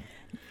jurisdiction.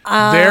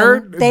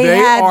 They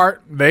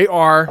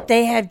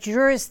have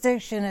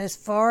jurisdiction as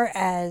far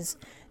as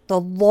the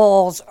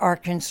laws are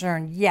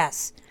concerned,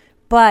 yes.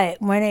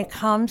 But when it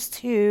comes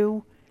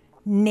to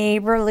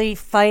neighborly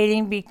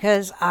fighting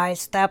because I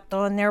stepped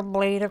on their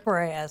blade of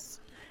grass.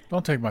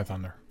 Don't take my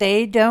thunder.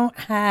 They don't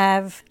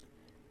have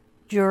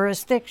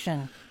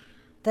jurisdiction.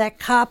 That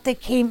cop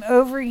that came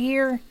over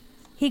here,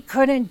 he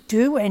couldn't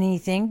do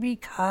anything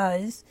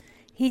because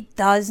he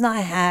does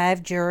not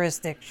have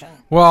jurisdiction.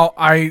 Well,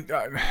 I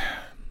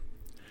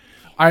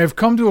have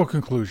come to a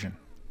conclusion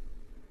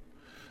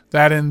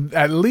that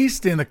at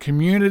least in the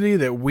community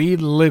that we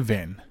live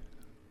in,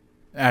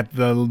 at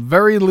the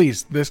very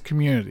least, this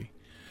community,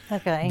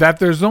 okay, that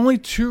there's only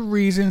two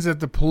reasons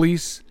that the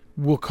police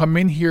will come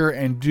in here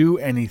and do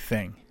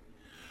anything.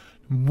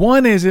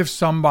 One is if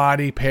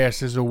somebody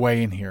passes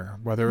away in here,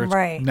 whether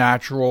it's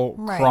natural,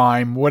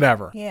 crime,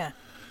 whatever. Yeah.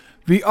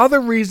 The other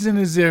reason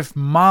is if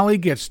Molly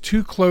gets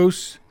too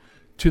close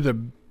to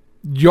the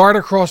yard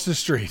across the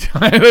street.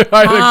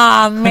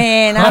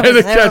 Man, I had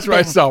to catch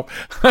myself.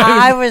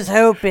 I was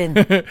hoping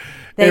that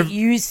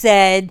you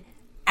said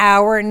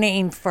our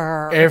name for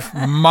her. If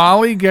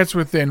Molly gets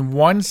within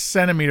 1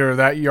 centimeter of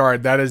that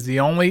yard, that is the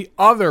only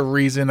other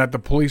reason that the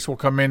police will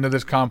come into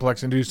this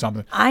complex and do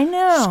something. I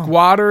know.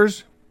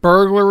 Squatters,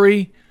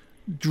 burglary,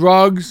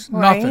 drugs,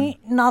 nothing.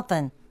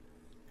 Nothing.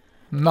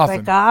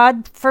 But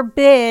God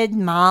forbid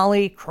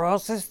Molly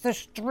crosses the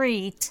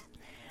street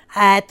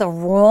at the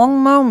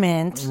wrong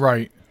moment.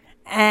 Right.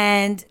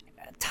 And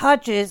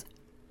touches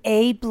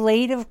a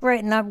blade of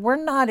grass. Now, we're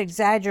not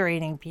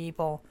exaggerating,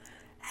 people,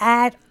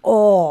 at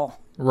all.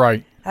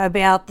 Right.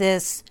 About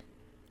this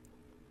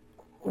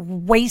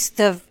waste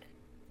of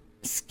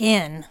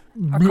skin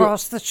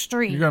across the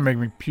street. You're going to make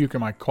me puke in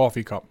my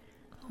coffee cup.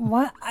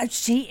 What?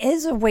 She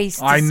is a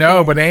waste of skin. I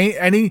know, but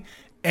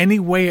any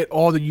way at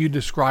all that you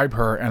describe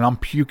her, and I'm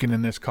puking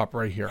in this cup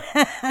right here.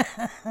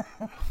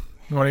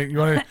 You want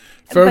to,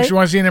 folks? You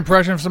want to see an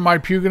impression of somebody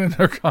puking in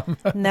their cup?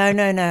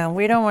 No.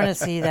 We don't want to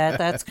see that.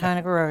 That's kind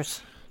of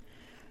gross.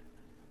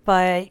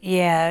 But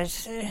yeah,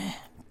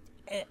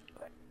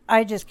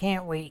 I just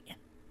can't wait.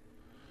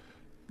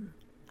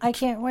 I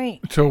can't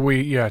wait till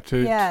we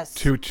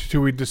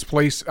till we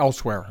displace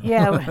elsewhere.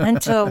 Yeah,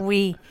 until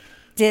we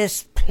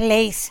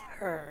displace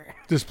her.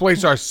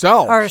 Displace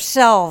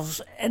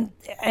ourselves.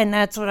 And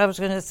that's what I was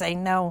going to say.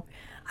 No,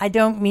 I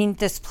don't mean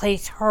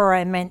displace her.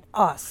 I meant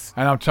us.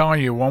 And I'm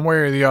telling you, one way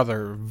or the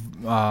other,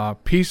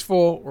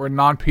 peaceful or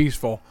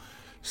non-peaceful,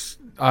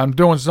 I'm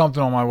doing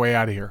something on my way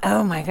out of here.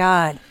 Oh, my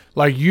God.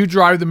 Like you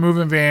drive the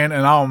moving van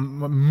and I'll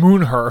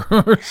moon her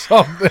or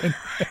something.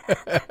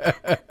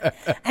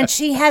 And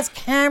she has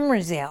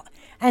cameras out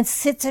and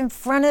sits in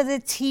front of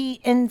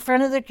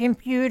the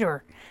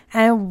computer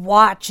and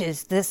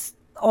watches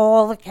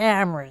all the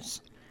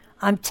cameras.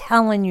 I'm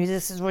telling you,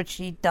 this is what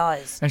she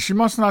does. And she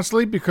must not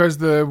sleep because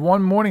the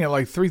one morning at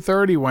like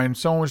 3:30 when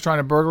someone was trying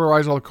to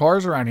burglarize all the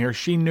cars around here,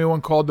 she knew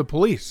and called the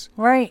police.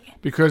 Right.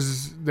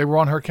 Because they were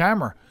on her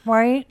camera.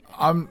 Right.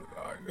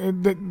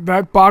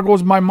 That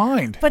boggles my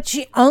mind. But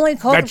she only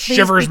called the police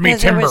shivers me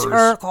because timbers. It was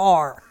her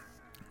car.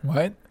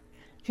 What?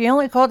 She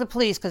only called the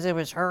police because it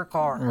was her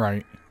car.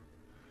 Right.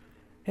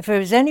 If it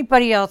was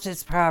anybody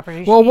else's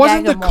property, well, it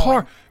wasn't the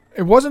car.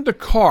 It wasn't the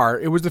car.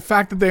 It was the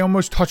fact that they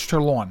almost touched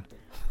her lawn.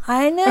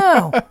 I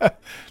know.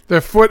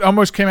 Their foot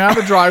almost came out of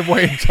the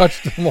driveway and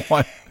touched the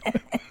lawn.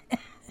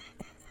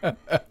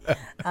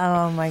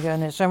 Oh my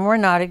goodness! And we're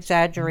not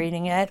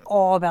exaggerating at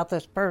all about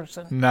this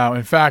person. No,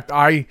 in fact,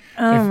 my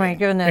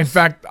goodness. In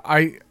fact,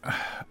 I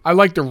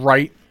like to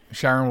write.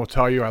 Sharon will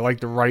tell you I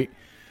like to write.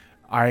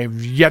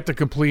 I've yet to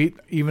complete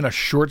even a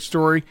short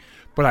story,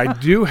 but I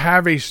do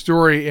have a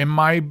story in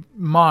my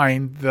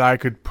mind that I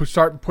could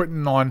start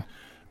putting on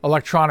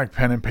electronic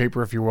pen and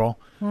paper, if you will.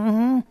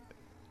 Mm-hmm.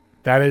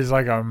 That is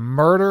like a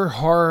murder,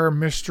 horror,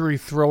 mystery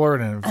thriller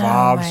that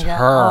involves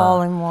her.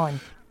 All in one.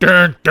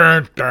 Dun,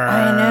 dun, dun.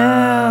 I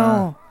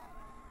know.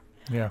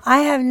 Yeah. I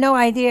have no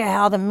idea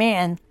how the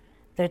man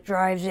that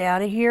drives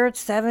out of here at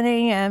 7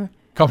 a.m.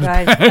 Comes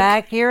drives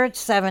back here at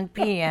 7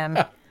 p.m.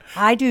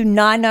 I do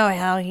not know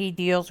how he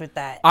deals with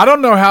that. I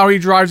don't know how he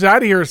drives out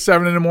of here at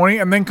 7 in the morning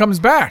and then comes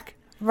back.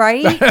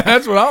 Right?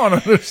 That's what I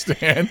don't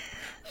understand.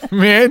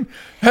 Man,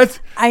 that's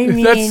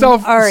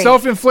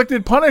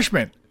self-inflicted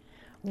punishment.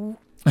 Do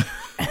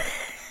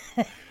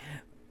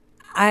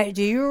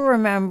you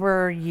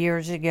remember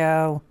years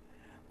ago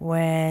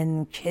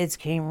when kids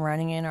came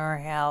running in our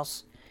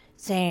house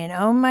saying,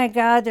 "Oh my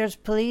God, there's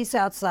police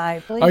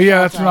outside."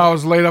 That's when I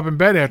was laid up in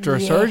bed after a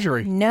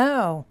surgery.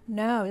 No,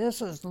 this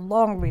was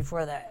long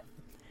before that.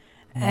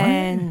 What?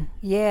 And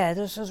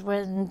this is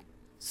when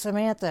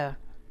Samantha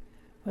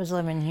was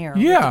living here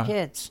with the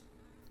kids.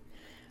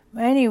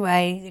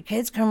 Anyway, the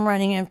kids come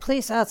running in,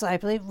 police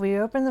outside. We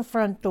open the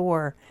front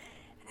door,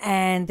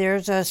 and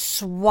there's a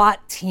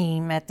SWAT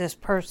team at this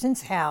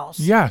person's house.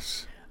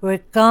 Yes.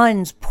 With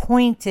guns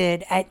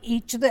pointed at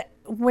each of the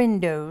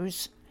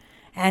windows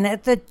and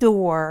at the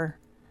door.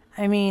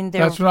 I mean,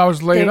 that's when I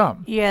was laid up.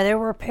 Yeah, they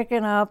were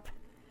picking up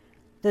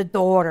the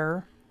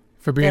daughter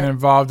for being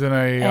involved in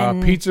a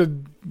pizza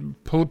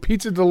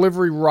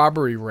delivery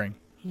robbery ring.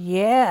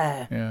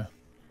 Yeah. Yeah.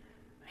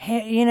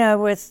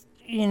 With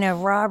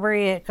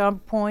robbery at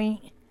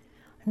gunpoint.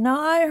 No,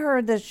 I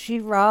heard that she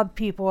robbed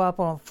people up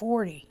on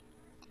 40.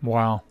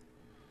 Wow.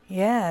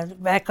 Yeah,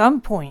 at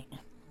gunpoint.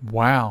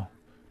 Wow.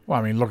 Well,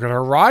 I mean, look at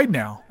her ride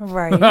now.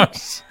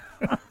 Right.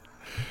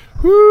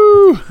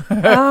 Woo!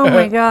 Oh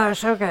my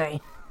gosh. Okay.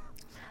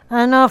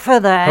 Enough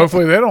of that.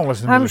 Hopefully they don't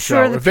listen to the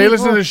show. If they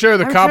listen to the show,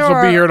 the cops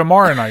will be here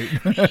tomorrow night.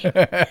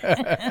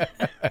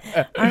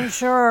 I'm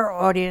sure our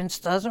audience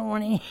doesn't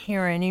want to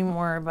hear any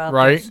more about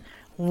this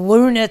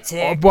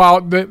lunatic.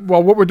 Well,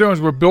 what we're doing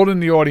is we're building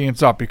the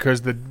audience up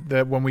because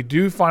when we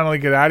do finally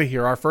get out of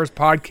here, our first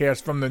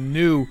podcast from the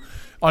new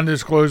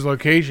undisclosed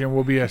location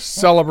will be a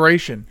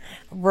celebration.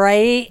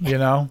 Right.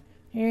 You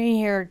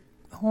hear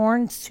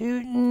horns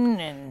tooting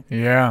and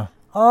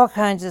all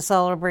kinds of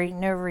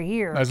celebrating over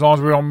here. As long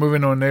as we don't move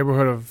into a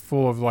neighborhood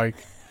full of like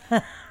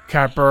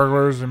cat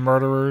burglars and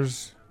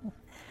murderers.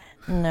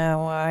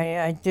 No,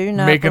 I do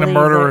not making believe a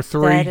murderer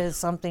 3. That is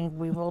something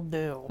we will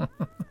do.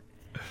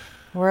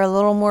 We're a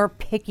little more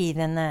picky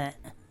than that.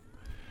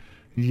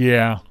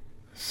 Yeah.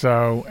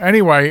 So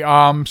anyway, we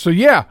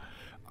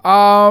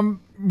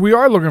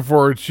are looking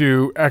forward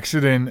to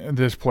exiting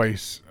this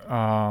place.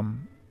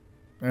 And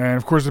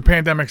of course the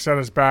pandemic set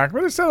us back,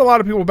 but it set a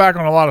lot of people back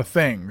on a lot of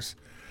things.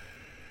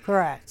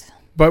 Correct.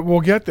 But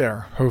we'll get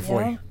there,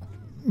 hopefully,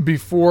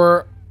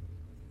 before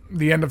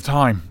the end of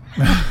time.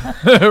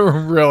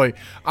 Really.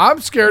 I'm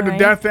scared to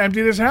death to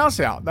empty this house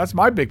out. That's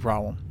my big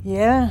problem.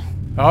 Yeah.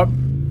 Oh.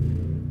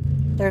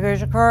 There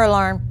goes your car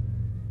alarm.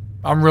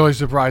 I'm really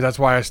surprised. That's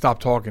why I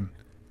stopped talking.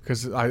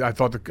 Because I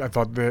thought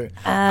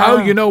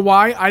you know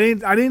why? I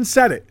didn't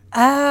set it.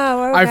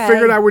 Oh, okay. I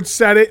figured I would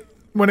set it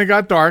when it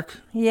got dark.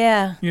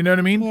 Yeah. You know what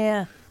I mean?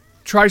 Yeah.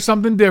 Try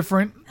something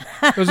different.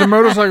 There's a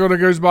motorcycle that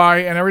goes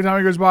by, and every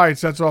time it goes by, it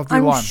sets off the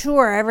alarm. I'm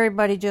sure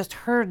everybody just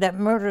heard that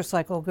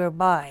motorcycle go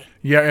by.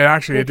 Yeah,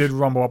 it did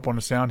rumble up on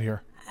the sound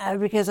here.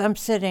 Because I'm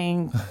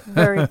sitting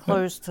very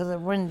close to the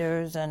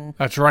windows.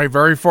 That's right,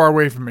 very far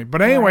away from me.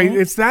 But anyway,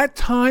 It's that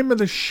time of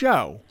the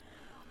show.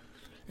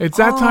 It's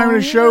that time of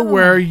the show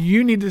where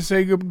you need to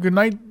say good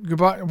night,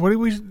 goodbye. What do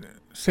we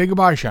say?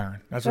 Goodbye,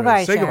 Sharon. That's what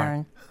it is. Say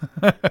Sharon.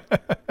 Goodbye.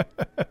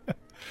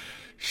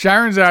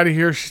 Sharon's out of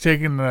here. She's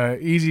taking the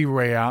easy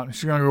way out.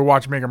 She's going to go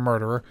watch Make a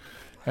Murderer.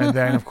 And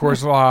then, of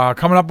course,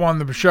 coming up on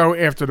the show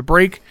after the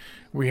break,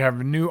 we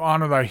have a new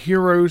Honor Thy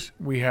Heroes.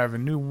 We have a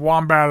new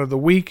Wombat of the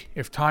Week,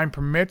 if time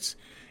permits,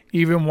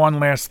 even one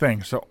last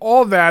thing. So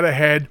all that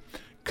ahead.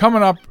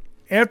 Coming up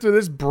after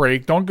this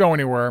break. Don't go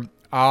anywhere.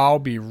 I'll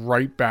be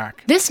right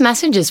back. This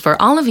message is for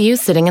all of you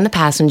sitting in the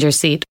passenger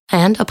seat.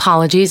 And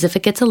apologies if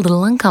it gets a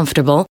little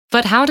uncomfortable.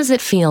 But how does it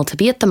feel to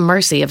be at the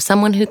mercy of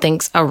someone who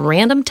thinks a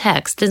random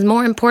text is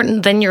more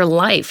important than your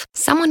life?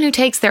 Someone who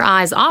takes their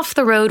eyes off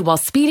the road while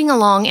speeding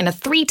along in a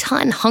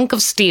 3-ton hunk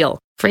of steel.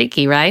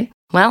 Freaky, right?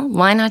 Well,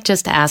 why not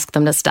just ask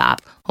them to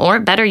stop? Or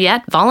better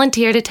yet,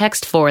 volunteer to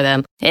text for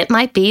them. It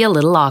might be a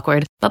little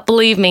awkward, but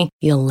believe me,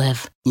 you'll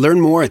live.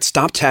 Learn more at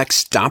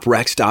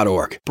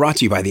StopTextStopWrecks.org. Brought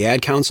to you by the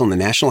Ad Council and the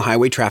National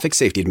Highway Traffic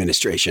Safety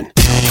Administration.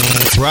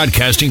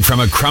 Broadcasting from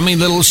a crummy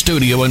little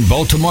studio in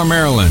Baltimore,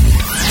 Maryland.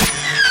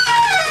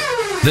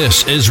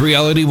 This is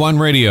Reality One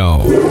Radio.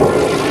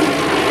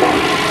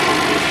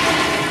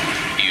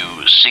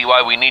 See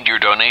why we need your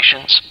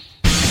donations?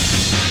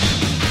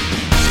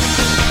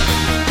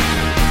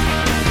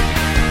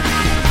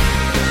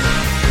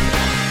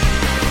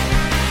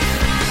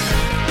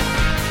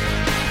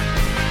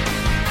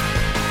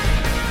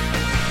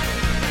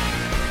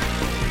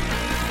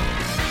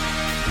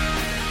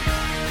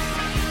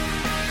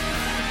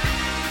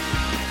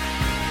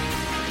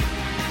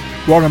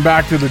 Welcome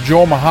back to the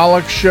Joel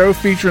Michalec Show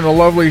featuring the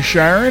lovely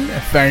Sharon.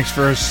 Thanks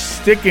for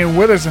sticking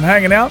with us and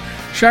hanging out.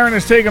 Sharon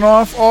has taken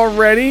off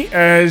already,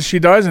 as she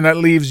does, and that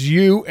leaves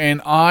you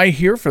and I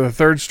here for the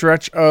third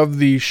stretch of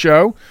the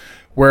show,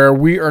 where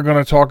we are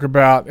going to talk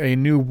about a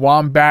new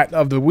Wombat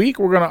of the Week.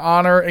 We're going to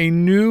honor a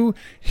new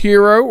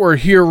hero or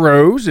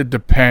heroes. It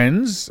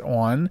depends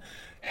on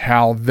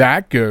how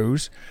that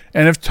goes.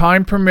 And if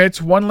time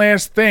permits, one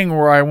last thing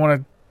where I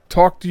want to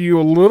talk to you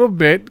a little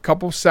bit, a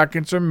couple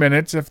seconds or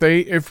minutes,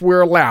 if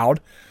we're allowed,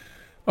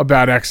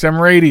 about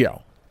XM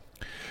radio.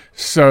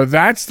 So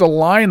that's the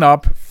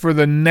lineup for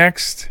the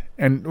next,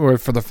 or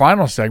for the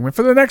final segment,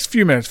 for the next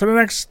few minutes, for the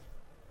next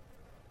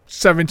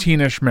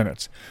 17-ish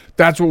minutes.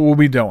 That's what we'll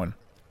be doing.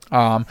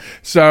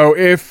 So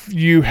if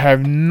you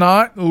have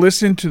not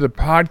listened to the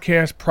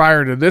podcast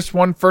prior to this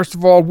one, first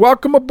of all,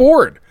 welcome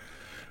aboard.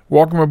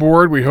 Welcome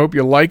aboard. We hope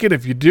you like it.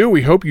 If you do,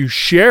 we hope you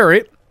share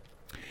it.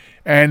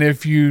 And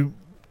if you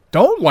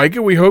don't like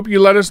it, we hope you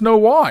let us know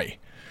why.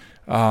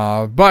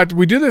 But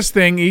we do this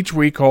thing each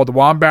week called the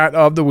Wombat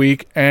of the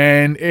Week,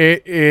 and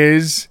it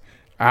is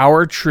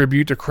our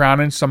tribute to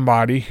crowning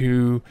somebody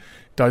who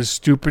does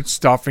stupid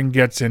stuff and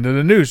gets into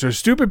the news. So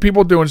stupid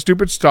people doing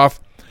stupid stuff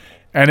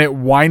and it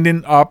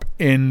winding up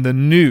in the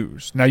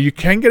news. Now, you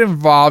can get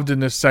involved in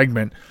this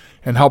segment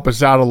and help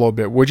us out a little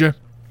bit, would you?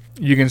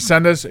 You can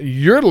send us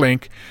your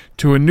link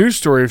to a news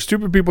story of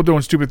stupid people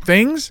doing stupid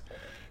things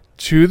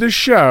to the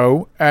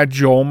show at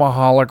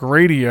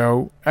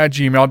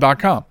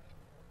joelmichalecradio@gmail.com.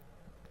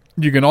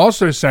 You can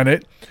also send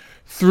it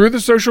through the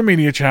social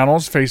media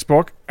channels,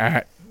 Facebook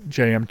at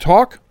JM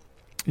Talk.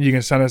 You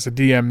can send us a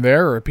DM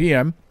there or a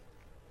PM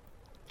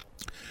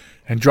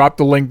and drop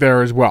the link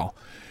there as well.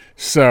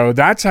 So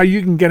that's how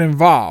you can get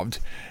involved.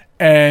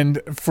 And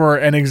for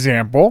an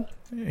example,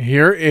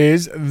 here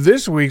is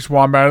this week's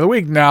Wombat of the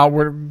Week. Now,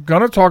 we're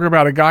going to talk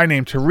about a guy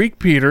named Tariq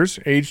Peters,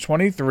 age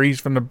 23. He's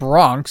from the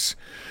Bronx,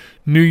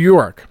 New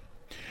York.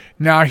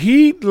 Now,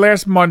 he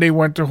last Monday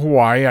went to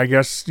Hawaii. I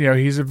guess,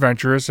 he's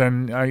adventurous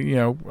and,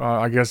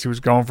 I guess he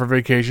was going for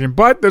vacation.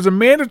 But there's a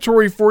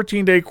mandatory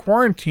 14-day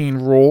quarantine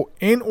rule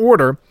in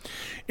order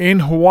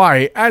in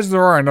Hawaii, as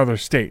there are in other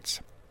states.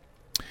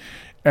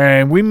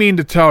 And we mean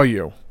to tell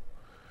you,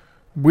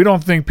 we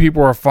don't think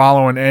people are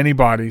following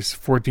anybody's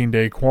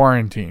 14-day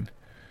quarantine,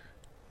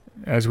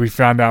 as we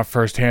found out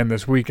firsthand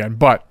this weekend.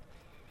 But,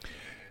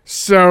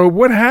 so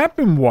what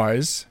happened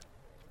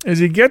is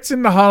he gets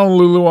into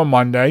Honolulu on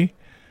Monday,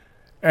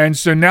 and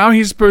so now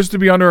he's supposed to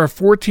be under a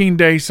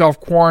 14-day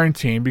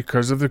self-quarantine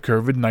because of the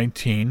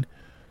COVID-19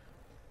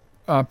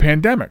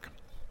 pandemic.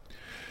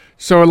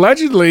 So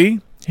allegedly,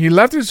 he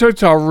left his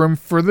hotel room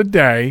for the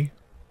day,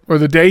 or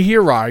the day he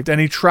arrived, and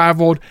he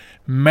traveled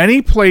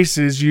many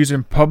places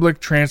using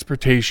public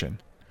transportation.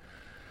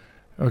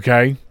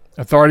 Okay?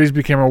 Authorities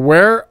became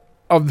aware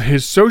of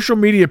his social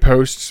media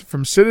posts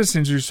from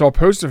citizens who saw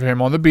posts of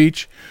him on the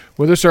beach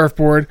with a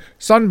surfboard,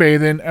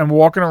 sunbathing, and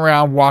walking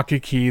around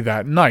Waikiki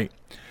that night.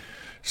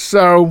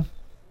 So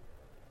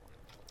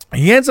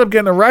he ends up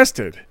getting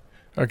arrested.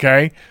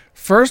 Okay,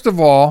 first of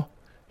all,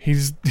 he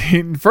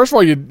didn't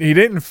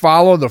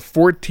follow the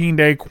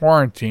 14-day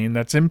quarantine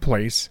that's in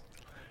place.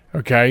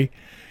 Okay,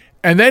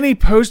 and then he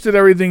posted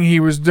everything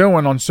he was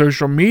doing on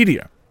social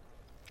media,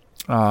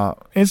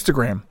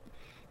 Instagram.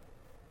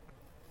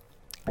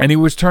 And he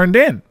was turned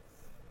in,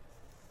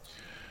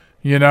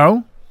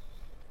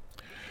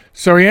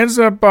 So he ends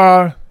up,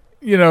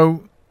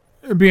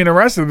 being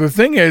arrested. The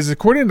thing is,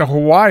 according to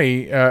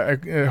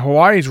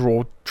Hawaii's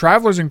rule,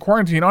 travelers in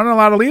quarantine aren't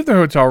allowed to leave their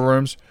hotel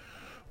rooms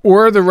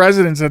or the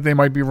residence that they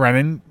might be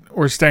renting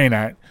or staying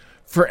at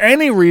for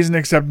any reason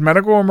except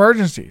medical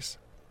emergencies.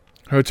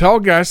 Hotel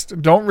guests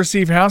don't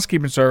receive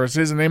housekeeping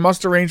services, and they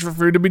must arrange for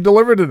food to be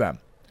delivered to them.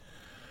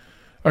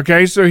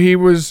 Okay, so he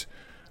was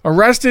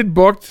arrested,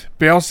 booked,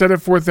 bail set at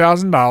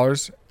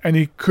 $4,000, and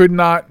he could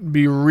not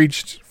be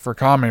reached for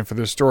comment for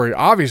this story,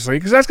 obviously,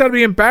 because that's got to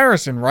be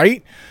embarrassing,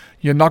 right?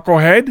 You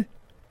knucklehead.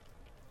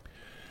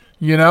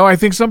 I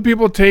think some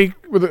people take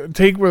with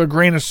a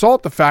grain of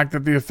salt the fact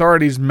that the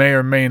authorities may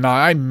or may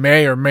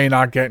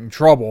not get in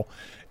trouble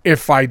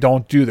if I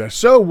don't do this.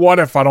 So what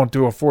if I don't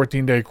do a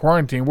 14-day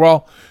quarantine?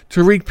 Well,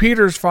 Tariq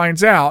Peters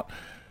finds out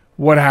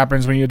what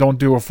happens when you don't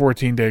do a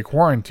 14-day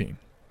quarantine.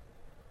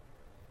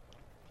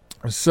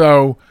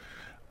 So,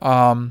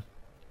 and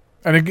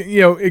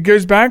it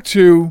goes back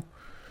to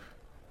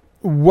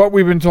what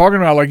we've been talking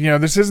about. Like,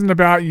 this isn't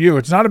about you.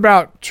 It's not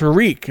about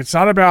Tariq. It's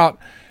not about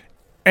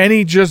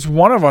just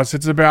one of us.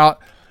 It's about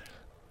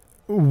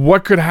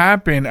what could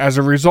happen as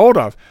a result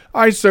of.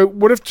 All right, so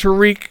what if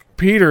Tariq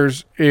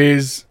Peters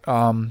is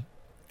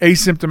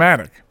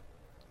asymptomatic?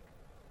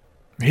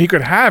 He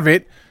could have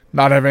it,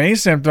 not have any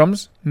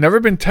symptoms, never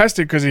been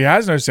tested because he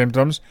has no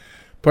symptoms,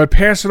 but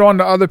pass it on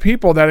to other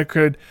people that it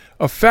could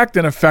affect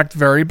and affect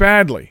very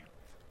badly.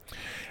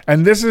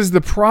 And this is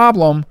the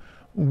problem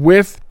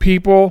with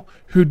people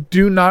who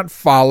do not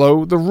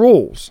follow the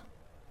rules.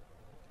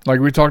 Like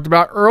we talked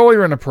about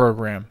earlier in the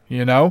program,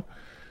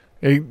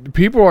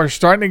 people are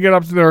starting to get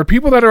up. There are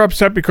people that are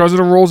upset because of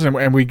the rules,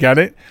 and we get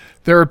it.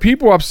 There are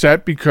people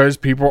upset because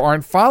people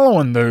aren't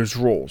following those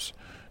rules.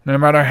 No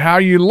matter how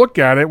you look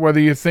at it, whether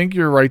you think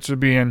your rights are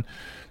being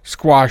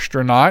squashed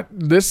or not,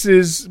 this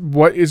is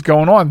what is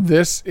going on.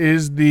 This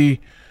is the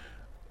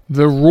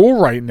rule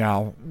right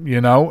now,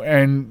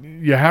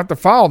 and you have to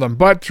follow them.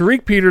 But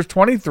Tariq Peters,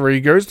 23,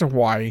 goes to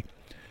Hawaii,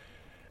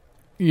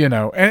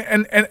 and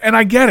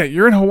I get it.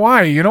 You're in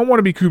Hawaii. You don't want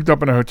to be cooped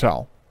up in a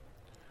hotel.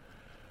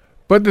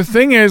 But the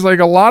thing is, like,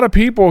 a lot of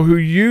people who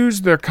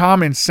use their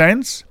common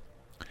sense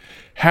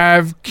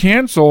have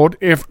canceled,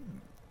 if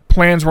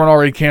plans weren't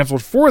already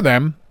canceled for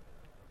them,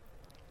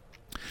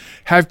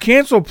 have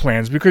canceled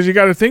plans, because you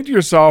got to think to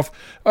yourself,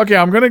 okay,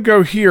 I'm going to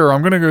go here,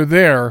 I'm going to go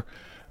there.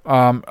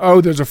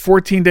 There's a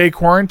 14-day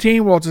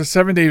quarantine. Well, it's a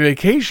 7-day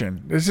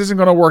vacation. This isn't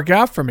going to work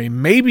out for me.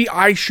 Maybe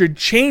I should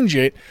change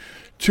it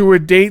to a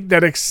date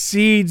that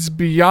exceeds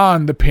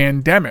beyond the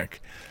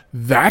pandemic.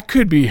 That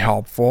could be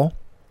helpful.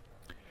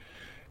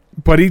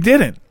 But he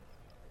didn't.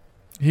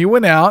 He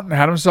went out and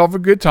had himself a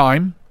good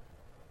time,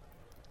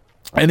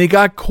 and he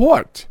got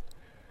caught.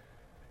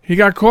 He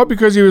got caught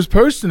because he was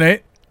posting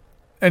it,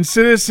 and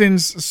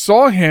citizens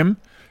saw him,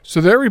 so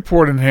they're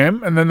reporting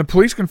him, and then the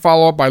police can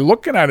follow up by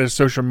looking at his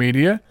social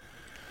media,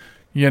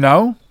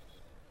 And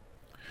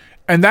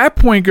that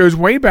point goes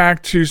way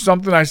back to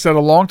something I said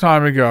a long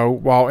time ago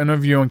while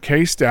interviewing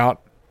Kay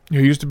Stout, who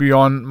used to be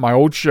on my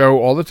old show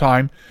all the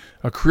time,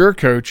 a career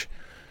coach.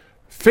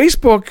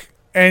 Facebook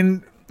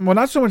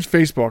not so much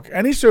Facebook,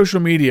 any social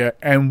media,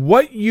 and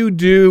what you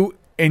do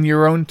in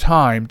your own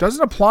time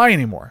doesn't apply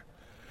anymore.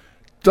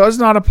 Does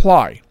not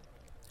apply.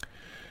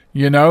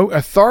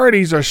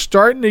 Authorities are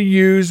starting to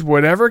use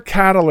whatever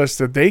catalyst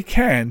that they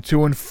can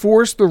to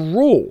enforce the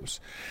rules.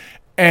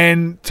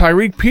 And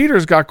Tariq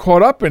Peters got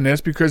caught up in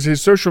this because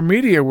his social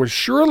media was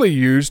surely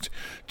used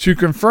to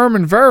confirm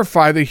and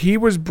verify that he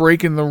was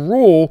breaking the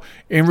rule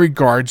in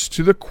regards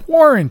to the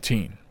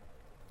quarantine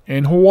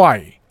in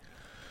Hawaii.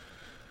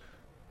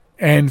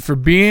 And for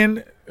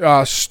being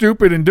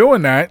stupid in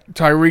doing that,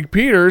 Tariq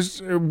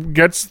Peters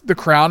gets the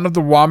crown of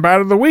the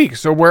Wombat of the Week.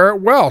 So wear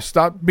it well.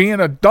 Stop being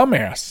a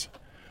dumbass.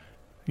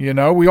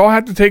 We all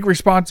have to take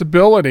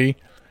responsibility.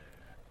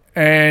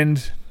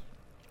 And,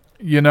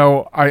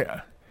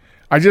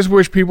 I just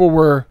wish people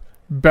were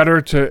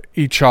better to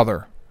each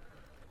other.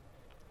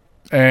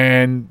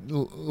 And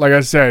like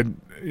I said,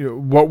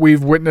 what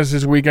we've witnessed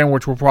this weekend,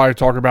 which we'll probably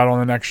talk about on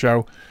the next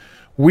show,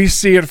 we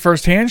see it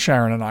firsthand,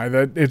 Sharon and I,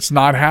 that it's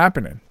not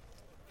happening.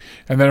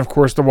 And then, of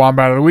course, the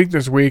Wombat of the Week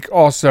this week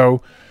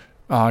also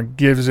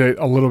gives it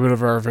a little bit of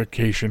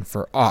verification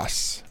for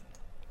us.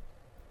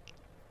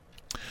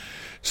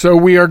 So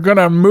we are going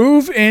to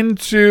move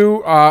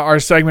into our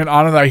segment,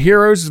 Honor Thy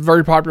Heroes. It's a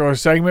very popular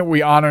segment.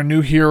 We honor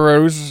new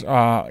heroes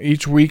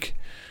each week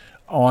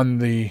on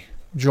the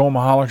Joel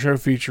Michalec Show,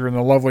 featuring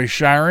the lovely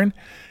Sharon.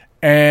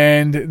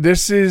 And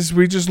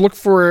we just look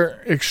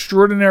for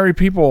extraordinary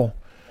people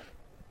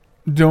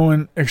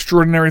doing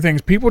extraordinary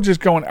things. People just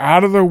going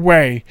out of their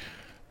way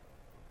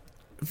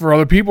for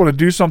other people to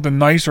do something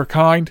nice or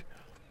kind.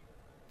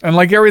 And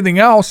like everything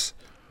else,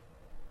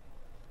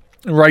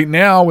 right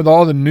now, with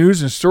all the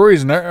news and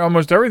stories and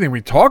almost everything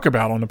we talk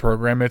about on the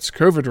program, it's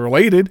COVID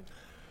related.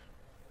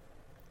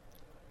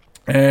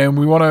 And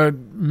we want to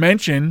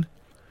mention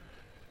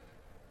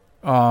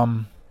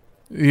the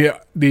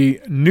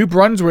New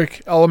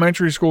Brunswick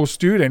elementary school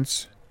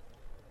students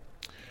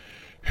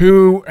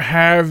who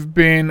have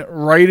been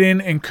writing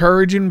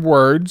encouraging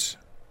words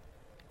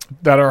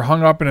that are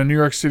hung up in a New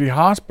York City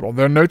hospital.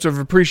 Their notes of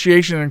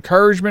appreciation and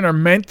encouragement are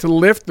meant to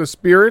lift the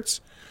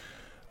spirits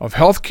of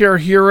healthcare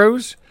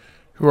heroes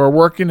who are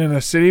working in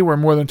a city where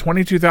more than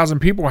 22,000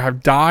 people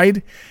have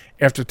died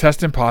after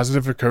testing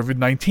positive for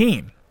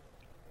COVID-19.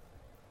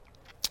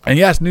 And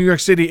yes, New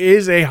York City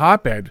is a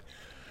hotbed,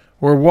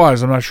 or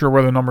was. I'm not sure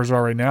where the numbers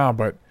are right now,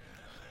 but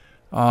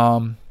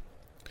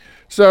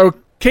so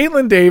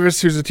Caitlin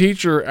Davis, who's a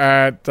teacher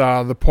at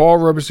the Paul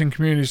Robeson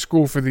Community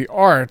School for the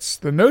Arts,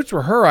 the notes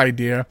were her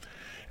idea,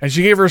 and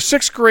she gave her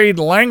 6th grade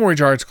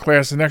language arts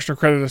class an extra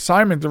credit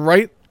assignment to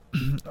write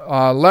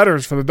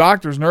letters for the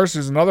doctors,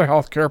 nurses, and other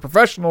healthcare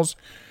professionals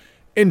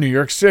in New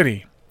York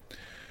City.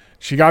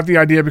 She got the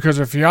idea because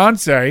her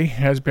fiance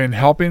has been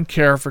helping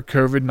care for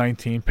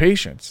COVID-19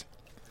 patients.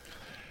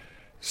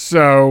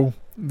 So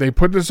they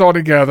put this all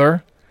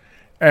together,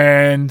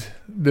 and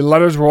the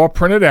letters were all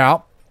printed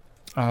out.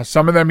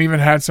 Some of them even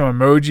had some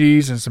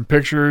emojis and some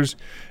pictures,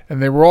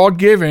 and they were all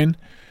given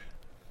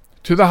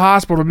to the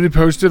hospital to be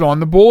posted on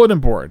the bulletin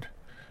board.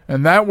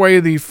 And that way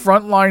the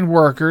frontline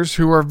workers,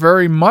 who are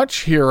very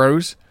much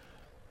heroes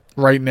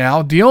right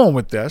now dealing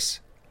with this,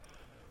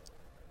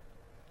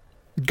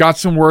 got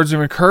some words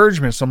of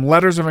encouragement, some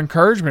letters of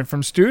encouragement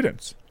from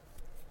students.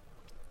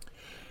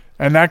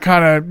 And that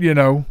kind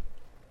of,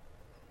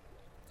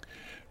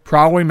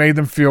 probably made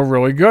them feel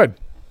really good.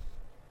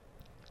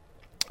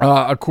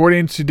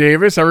 According to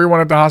Davis, everyone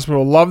at the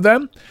hospital loved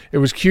them. It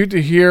was cute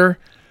to hear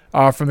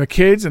from the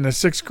kids in the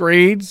 6th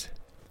grades.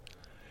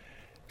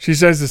 She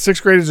says the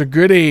 6th grade is a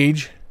good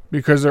age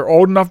because they're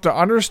old enough to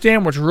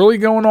understand what's really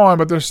going on,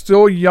 but they're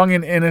still young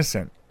and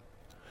innocent,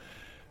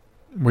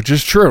 which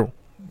is true.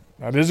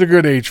 That is a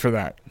good age for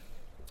that.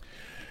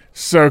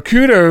 So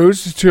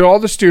kudos to all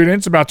the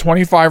students, about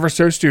 25 or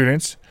so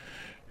students,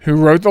 who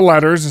wrote the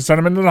letters and sent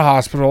them into the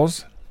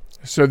hospitals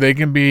so they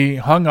can be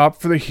hung up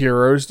for the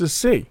heroes to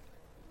see.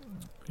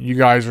 You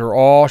guys are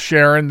all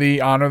sharing the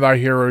Honor Thy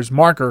Heroes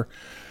marker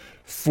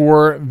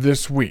for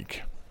this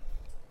week.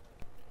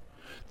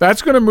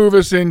 That's going to move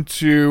us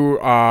into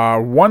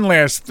one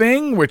last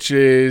thing, which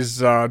is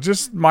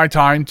just my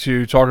time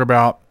to talk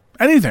about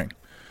anything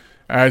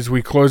as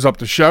we close up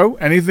the show.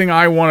 Anything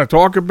I want to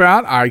talk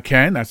about, I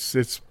can.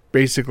 It's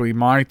basically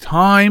my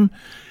time.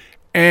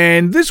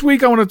 And this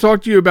week I want to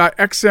talk to you about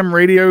XM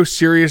Radio,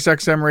 Sirius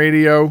XM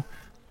Radio.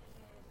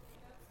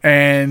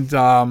 And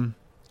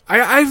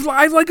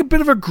I like a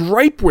bit of a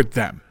gripe with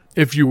them,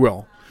 if you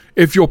will.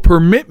 If you'll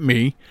permit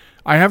me,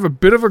 I have a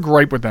bit of a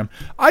gripe with them.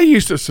 I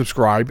used to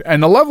subscribe,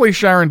 and the lovely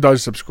Sharon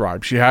does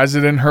subscribe. She has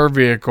it in her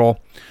vehicle.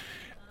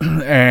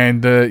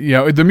 And,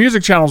 the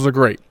music channels are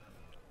great.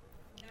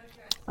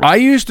 I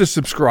used to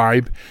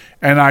subscribe,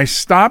 and I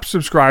stopped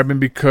subscribing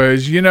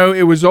because,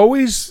 it was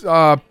always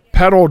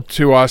peddled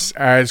to us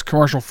as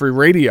commercial-free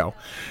radio.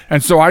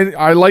 And so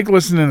I like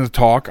listening to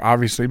talk,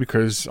 obviously,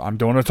 because I'm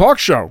doing a talk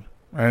show.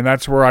 And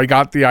that's where I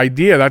got the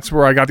idea. That's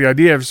where I got the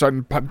idea of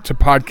starting to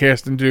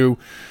podcast and do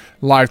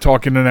live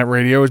talk internet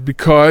radio, is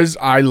because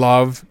I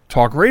love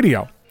talk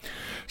radio.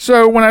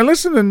 So when I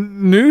listen to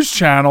news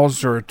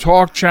channels or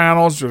talk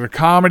channels or the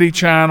comedy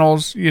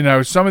channels,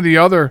 some of the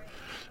other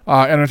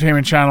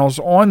entertainment channels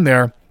on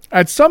there,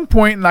 at some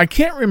point, and I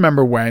can't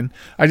remember when,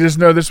 I just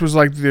know this was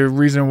like the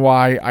reason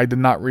why I did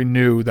not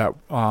renew that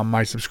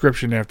my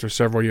subscription after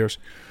several years.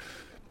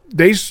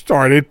 They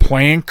started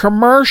playing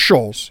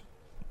commercials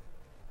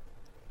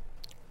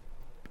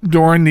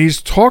during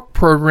these talk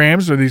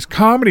programs or these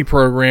comedy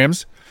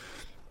programs.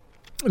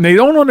 And they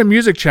don't on the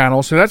music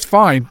channel, so that's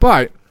fine.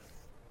 But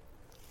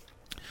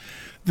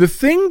the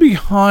thing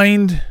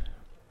behind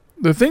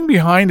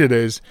it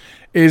is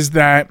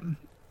that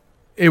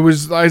it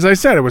was, as I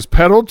said, it was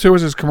peddled to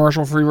us as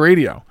commercial-free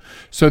radio.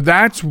 So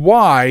that's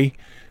why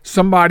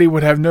somebody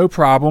would have no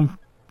problem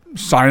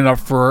signing up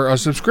for a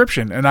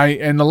subscription.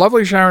 And the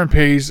lovely Sharon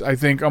pays, I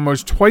think,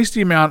 almost twice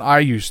the amount I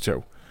used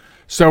to.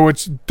 So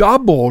it's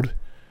doubled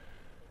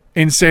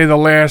in, say, the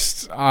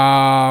last,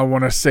 I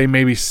want to say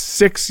maybe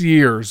 6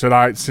 years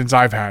since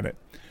I've had it.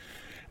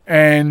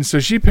 And so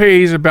she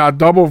pays about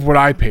double of what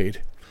I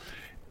paid.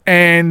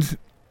 And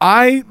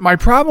my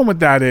problem with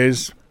that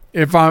is,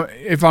 if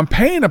I'm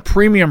paying a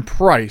premium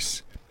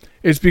price,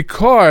 it's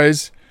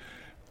because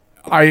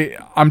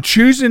I'm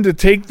choosing to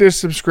take this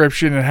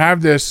subscription and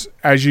have this,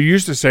 as you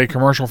used to say,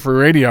 commercial-free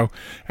radio.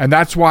 And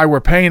that's why we're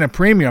paying a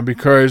premium,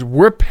 because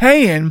we're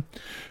paying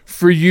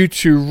for you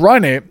to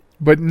run it.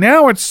 But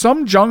now at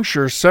some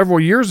juncture several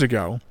years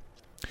ago,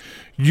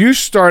 you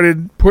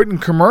started putting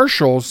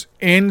commercials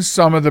in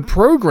some of the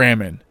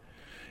programming.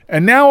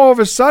 And now all of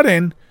a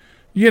sudden,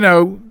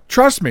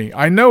 trust me,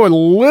 I know a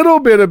little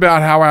bit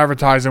about how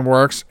advertising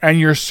works, and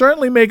you're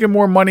certainly making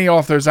more money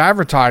off those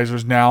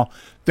advertisers now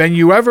than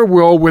you ever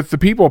will with the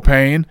people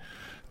paying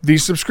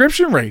these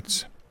subscription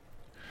rates.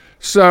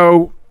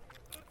 So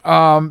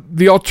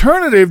the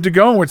alternative to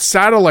going with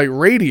satellite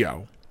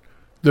radio,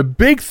 the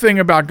big thing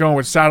about going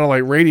with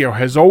satellite radio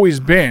has always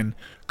been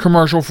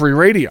commercial-free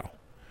radio.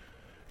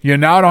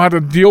 Now I don't have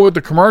to deal with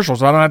the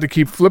commercials. I don't have to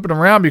keep flipping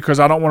around because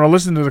I don't want to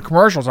listen to the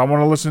commercials. I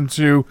want to listen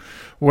to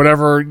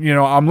whatever,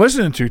 I'm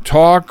listening to,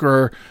 talk,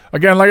 or,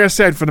 again, like I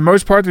said, for the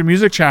most part, the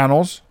music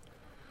channels,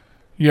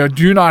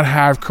 do not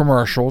have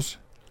commercials.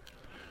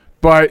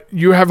 But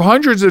you have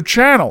hundreds of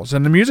channels,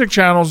 and the music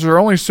channels, there are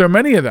only so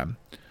many of them.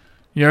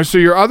 So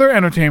your other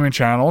entertainment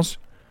channels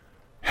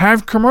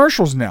have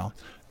commercials now.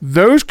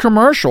 Those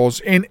commercials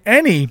in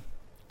any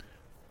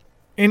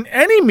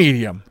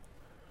medium.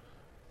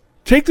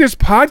 Take this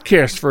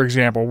podcast, for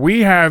example. We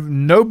have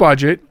no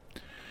budget.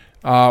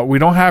 We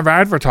don't have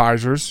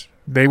advertisers.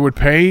 They would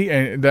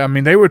pay.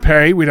 They would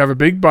pay. We'd have a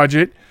big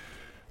budget,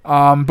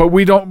 but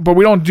we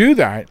don't do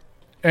that.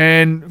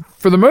 And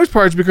for the most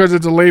part, it's because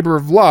it's a labor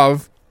of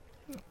love.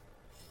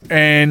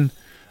 And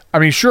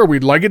sure,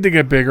 we'd like it to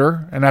get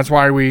bigger, and that's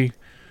why we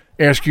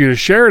ask you to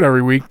share it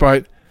every week.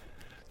 But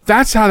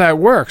that's how that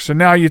works. So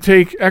now you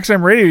take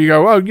XM Radio, you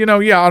go, I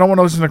don't want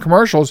to listen to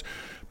commercials.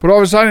 But all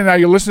of a sudden now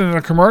you're listening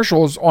to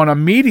commercials on a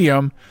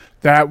medium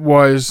that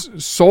was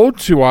sold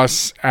to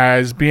us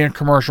as being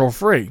commercial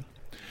free.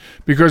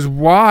 Because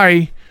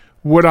why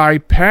would I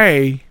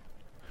pay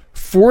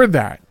for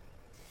that?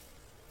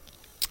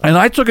 And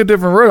I took a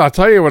different route. I'll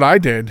tell you what I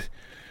did.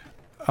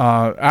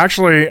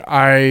 Actually,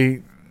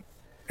 I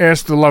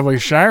asked the lovely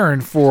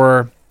Sharon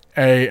for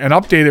an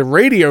updated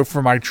radio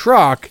for my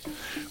truck,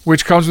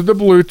 which comes with the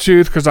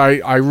Bluetooth, because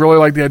I really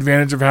like the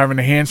advantage of having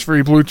a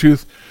hands-free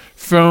Bluetooth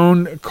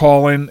phone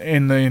call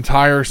in the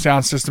entire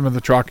sound system of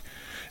the truck,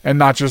 and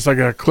not just like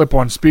a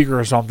clip-on speaker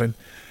or something.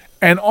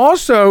 And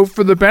also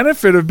for the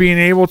benefit of being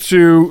able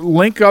to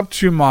link up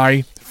to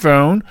my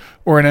phone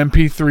or an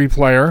MP3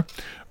 player,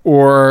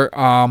 or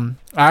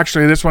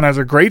actually this one has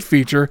a great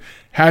feature,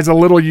 has a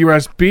little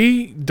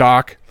USB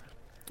dock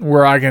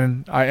where I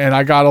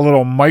got a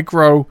little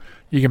micro,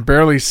 you can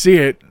barely see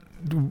it,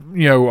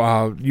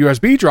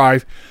 USB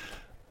drive.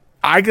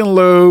 I can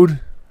load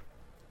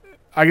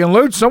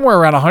somewhere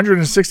around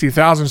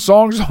 160,000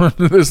 songs on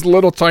this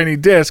little tiny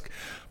disc,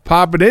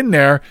 pop it in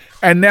there,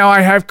 and now I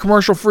have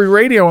commercial-free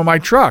radio in my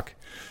truck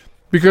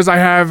because I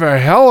have a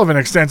hell of an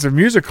extensive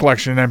music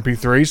collection in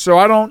MP3, so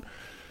I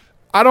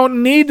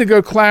don't need to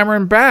go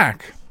clamoring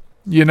back.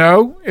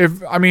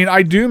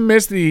 I do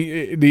miss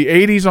the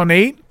 80s on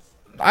 8.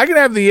 I can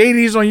have the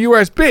 80s on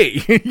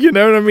USB. You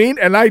know what I mean?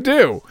 And I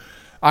do.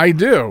 I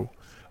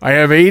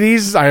have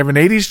 80s. I have an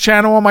 80s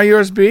channel on my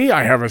USB.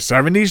 I have a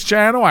 70s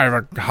channel. I have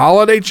a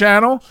holiday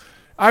channel.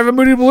 I have a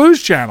Moody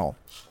Blues channel,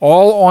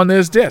 all on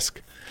this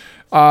disc.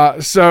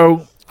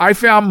 So I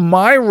found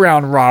my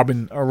round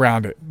robin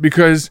around it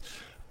because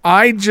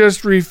I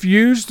just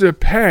refuse to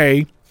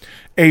pay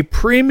a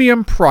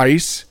premium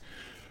price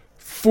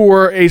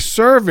for a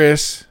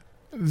service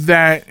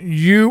that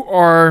you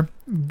are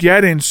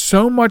getting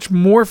so much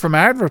more from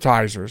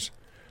advertisers.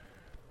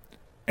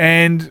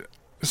 And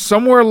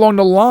somewhere along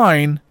the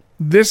line,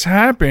 this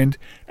happened,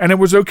 and it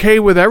was okay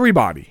with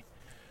everybody.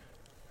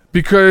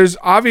 Because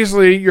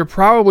obviously, you're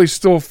probably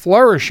still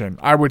flourishing,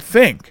 I would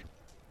think.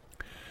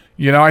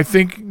 I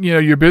think,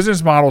 your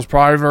business model is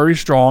probably very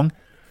strong,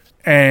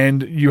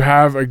 and you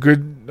have a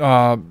good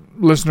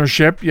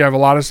listenership. You have a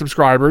lot of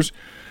subscribers.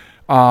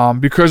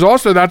 Because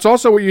also, that's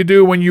also what you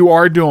do when you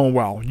are doing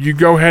well. You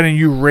go ahead and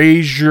you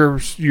raise your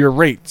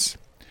rates.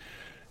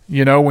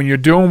 When you're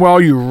doing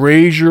well, you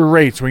raise your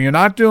rates. When you're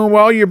not doing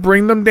well, you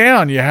bring them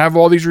down. You have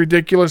all these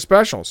ridiculous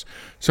specials.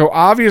 So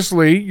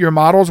obviously, your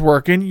model's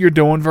working. You're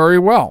doing very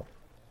well.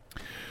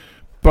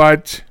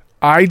 But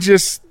I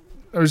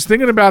was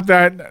thinking about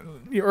that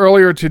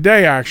earlier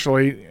today,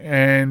 actually,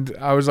 and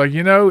I was like,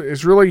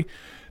 this really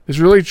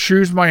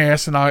chews my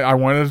ass, and I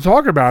wanted to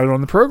talk about it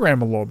on the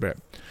program a little bit.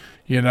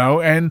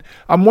 And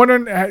I'm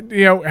wondering,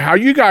 how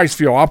you guys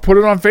feel. I'll put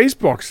it on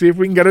Facebook, see if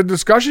we can get a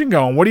discussion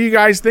going. What do you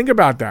guys think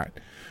about that?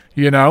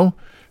 And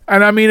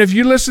I mean, if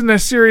you listen to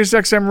Sirius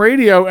XM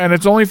radio and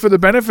it's only for the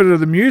benefit of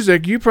the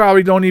music, you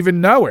probably don't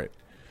even know it.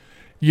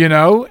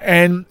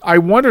 And I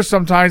wonder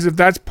sometimes if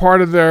that's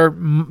part of their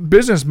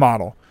business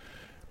model.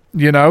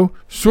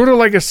 Sort of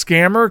like a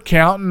scammer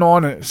counting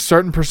on a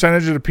certain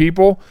percentage of the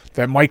people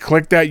that might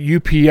click that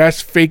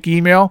UPS fake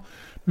email.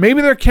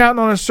 Maybe they're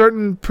counting on a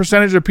certain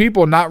percentage of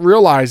people not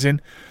realizing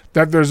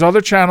that there's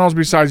other channels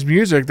besides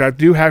music that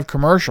do have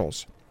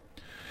commercials.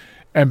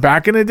 And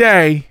back in the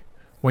day,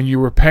 when you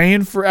were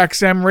paying for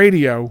XM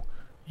radio,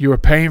 you were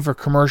paying for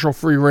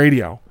commercial-free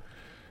radio.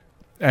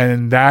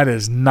 And that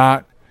is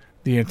not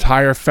the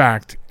entire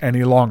fact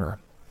any longer.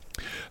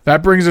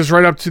 That brings us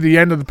right up to the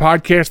end of the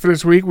podcast for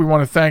this week. We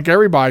want to thank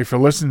everybody for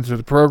listening to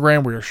the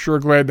program. We are sure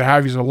glad to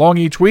have you along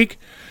each week.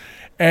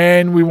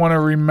 And we want to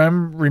we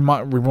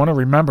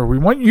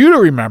want you to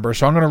remember.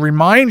 So I'm going to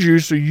remind you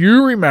so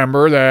you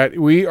remember that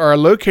we are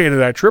located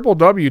at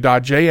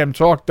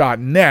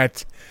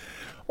www.jmtalk.net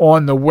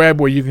on the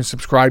web, where you can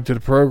subscribe to the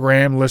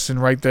program, listen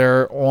right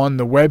there on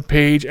the web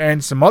page,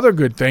 and some other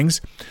good things.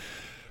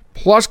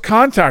 Plus,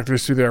 contact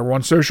us through there. We're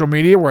on social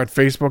media. We're at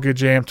Facebook at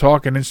JM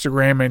Talk and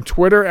Instagram and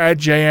Twitter at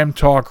JM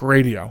Talk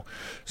Radio.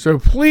 So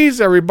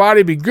please,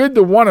 everybody, be good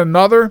to one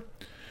another.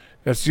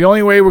 That's the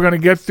only way we're going to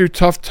get through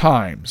tough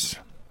times.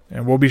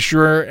 And we'll be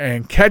sure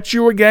and catch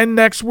you again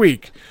next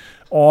week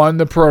on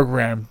the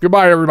program.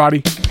 Goodbye,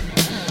 everybody.